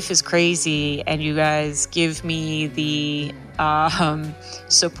my life is crazy, and you guys give me the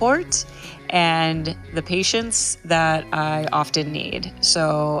support and the patience that I often need.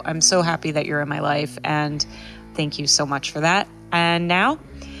 So I'm so happy that you're in my life, and thank you so much for that. And now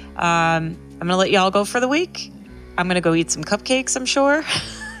I'm going to let y'all go for the week. I'm going to go eat some cupcakes, I'm sure,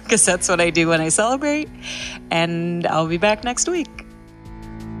 because that's what I do when I celebrate. And I'll be back next week.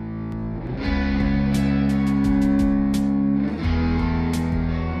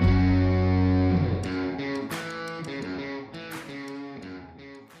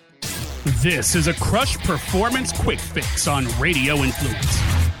 This is a Crush Performance Quick Fix on Radio Influence.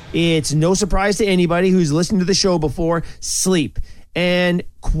 It's no surprise to anybody who's listened to the show before, sleep. And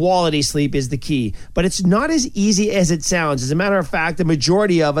quality sleep is the key. But it's not as easy as it sounds. As a matter of fact, the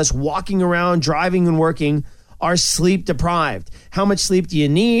majority of us walking around, driving and working are sleep deprived. How much sleep do you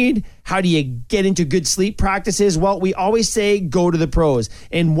need? How do you get into good sleep practices? Well, we always say go to the pros.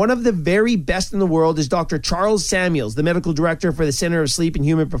 And one of the very best in the world is Dr. Charles Samuels, the medical director for the Center of Sleep and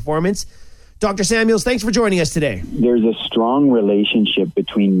Human Performance. Dr. Samuels, thanks for joining us today. There's a strong relationship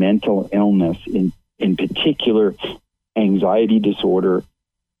between mental illness, in particular anxiety disorder,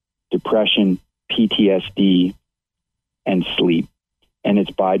 depression, PTSD, and sleep. And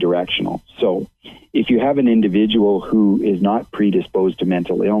it's bidirectional. So if you have an individual who is not predisposed to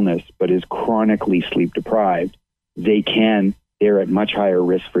mental illness, but is chronically sleep deprived, they're at much higher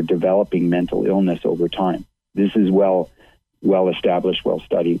risk for developing mental illness over time. This is well established, well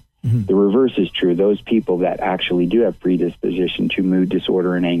studied. Mm-hmm. The reverse is true. Those people that actually do have predisposition to mood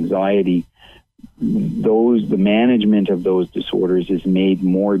disorder and anxiety, the management of those disorders is made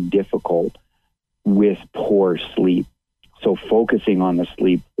more difficult with poor sleep. So focusing on the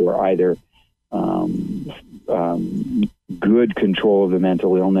sleep for either good control of the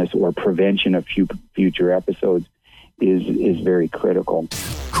mental illness or prevention of future episodes is very critical.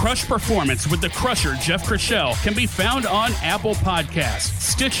 Crush Performance with the Crusher, Jeff Krichell, can be found on Apple Podcasts,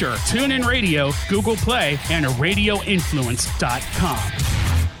 Stitcher, TuneIn Radio, Google Play, and RadioInfluence.com.